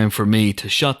now time for me to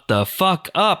shut the fuck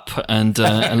up and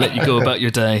let you go about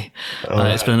your day.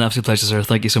 It's been an absolute pleasure, sir.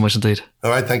 Thank you so much indeed. All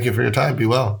right, thank you for your time. Be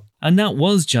well. And that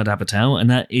was Judd Apatow, and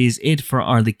that is it for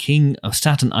our The King of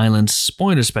Staten Island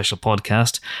spoiler special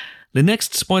podcast. The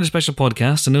next spoiler special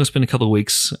podcast, I know it's been a couple of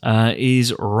weeks,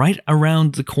 is right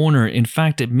around the corner. In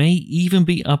fact, it may even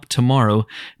be up tomorrow,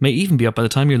 may even be up by the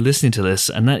time you're listening to this,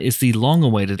 and that is the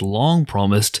long-awaited,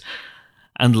 long-promised,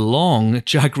 and long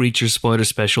Jack Reacher spoiler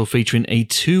special featuring a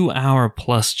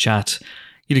 2-hour-plus chat.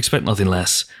 You'd expect nothing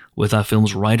less with that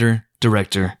film's writer,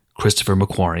 director, Christopher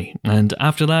McQuarrie. And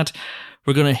after that,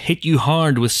 we're going to hit you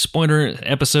hard with spoiler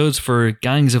episodes for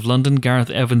Gangs of London, Gareth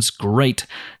Evans' great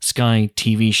Sky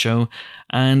TV show,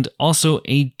 and also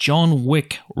a John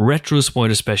Wick retro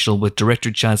spoiler special with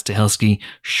director Chad Stahelski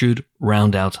should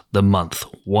round out the month.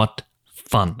 What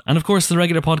fun. And of course, the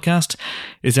regular podcast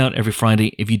is out every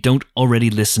Friday if you don't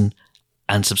already listen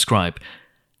and subscribe.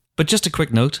 But just a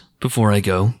quick note before I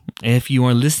go. If you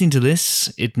are listening to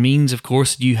this, it means, of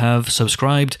course, you have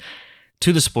subscribed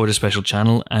to the Spoiler Special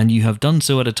channel, and you have done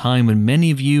so at a time when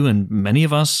many of you and many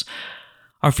of us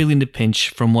are feeling the pinch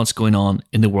from what's going on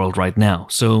in the world right now.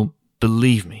 So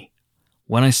believe me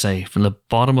when I say from the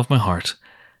bottom of my heart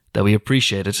that we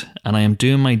appreciate it, and I am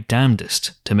doing my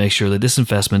damnedest to make sure that this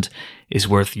investment is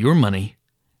worth your money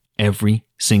every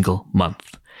single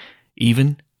month,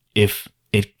 even if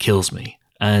it kills me.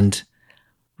 And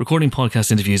recording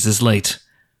podcast interviews this late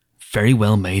very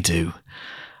well may do.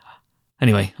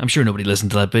 Anyway, I'm sure nobody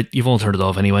listened to that bit. You've all heard it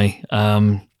off anyway.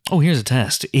 Here's a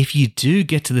test. If you do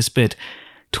get to this bit,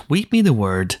 tweet me the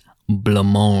word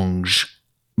blancmange.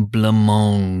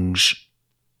 Blancmange.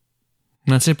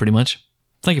 And that's it pretty much.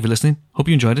 Thank you for listening. Hope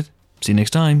you enjoyed it. See you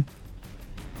next time.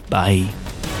 Bye.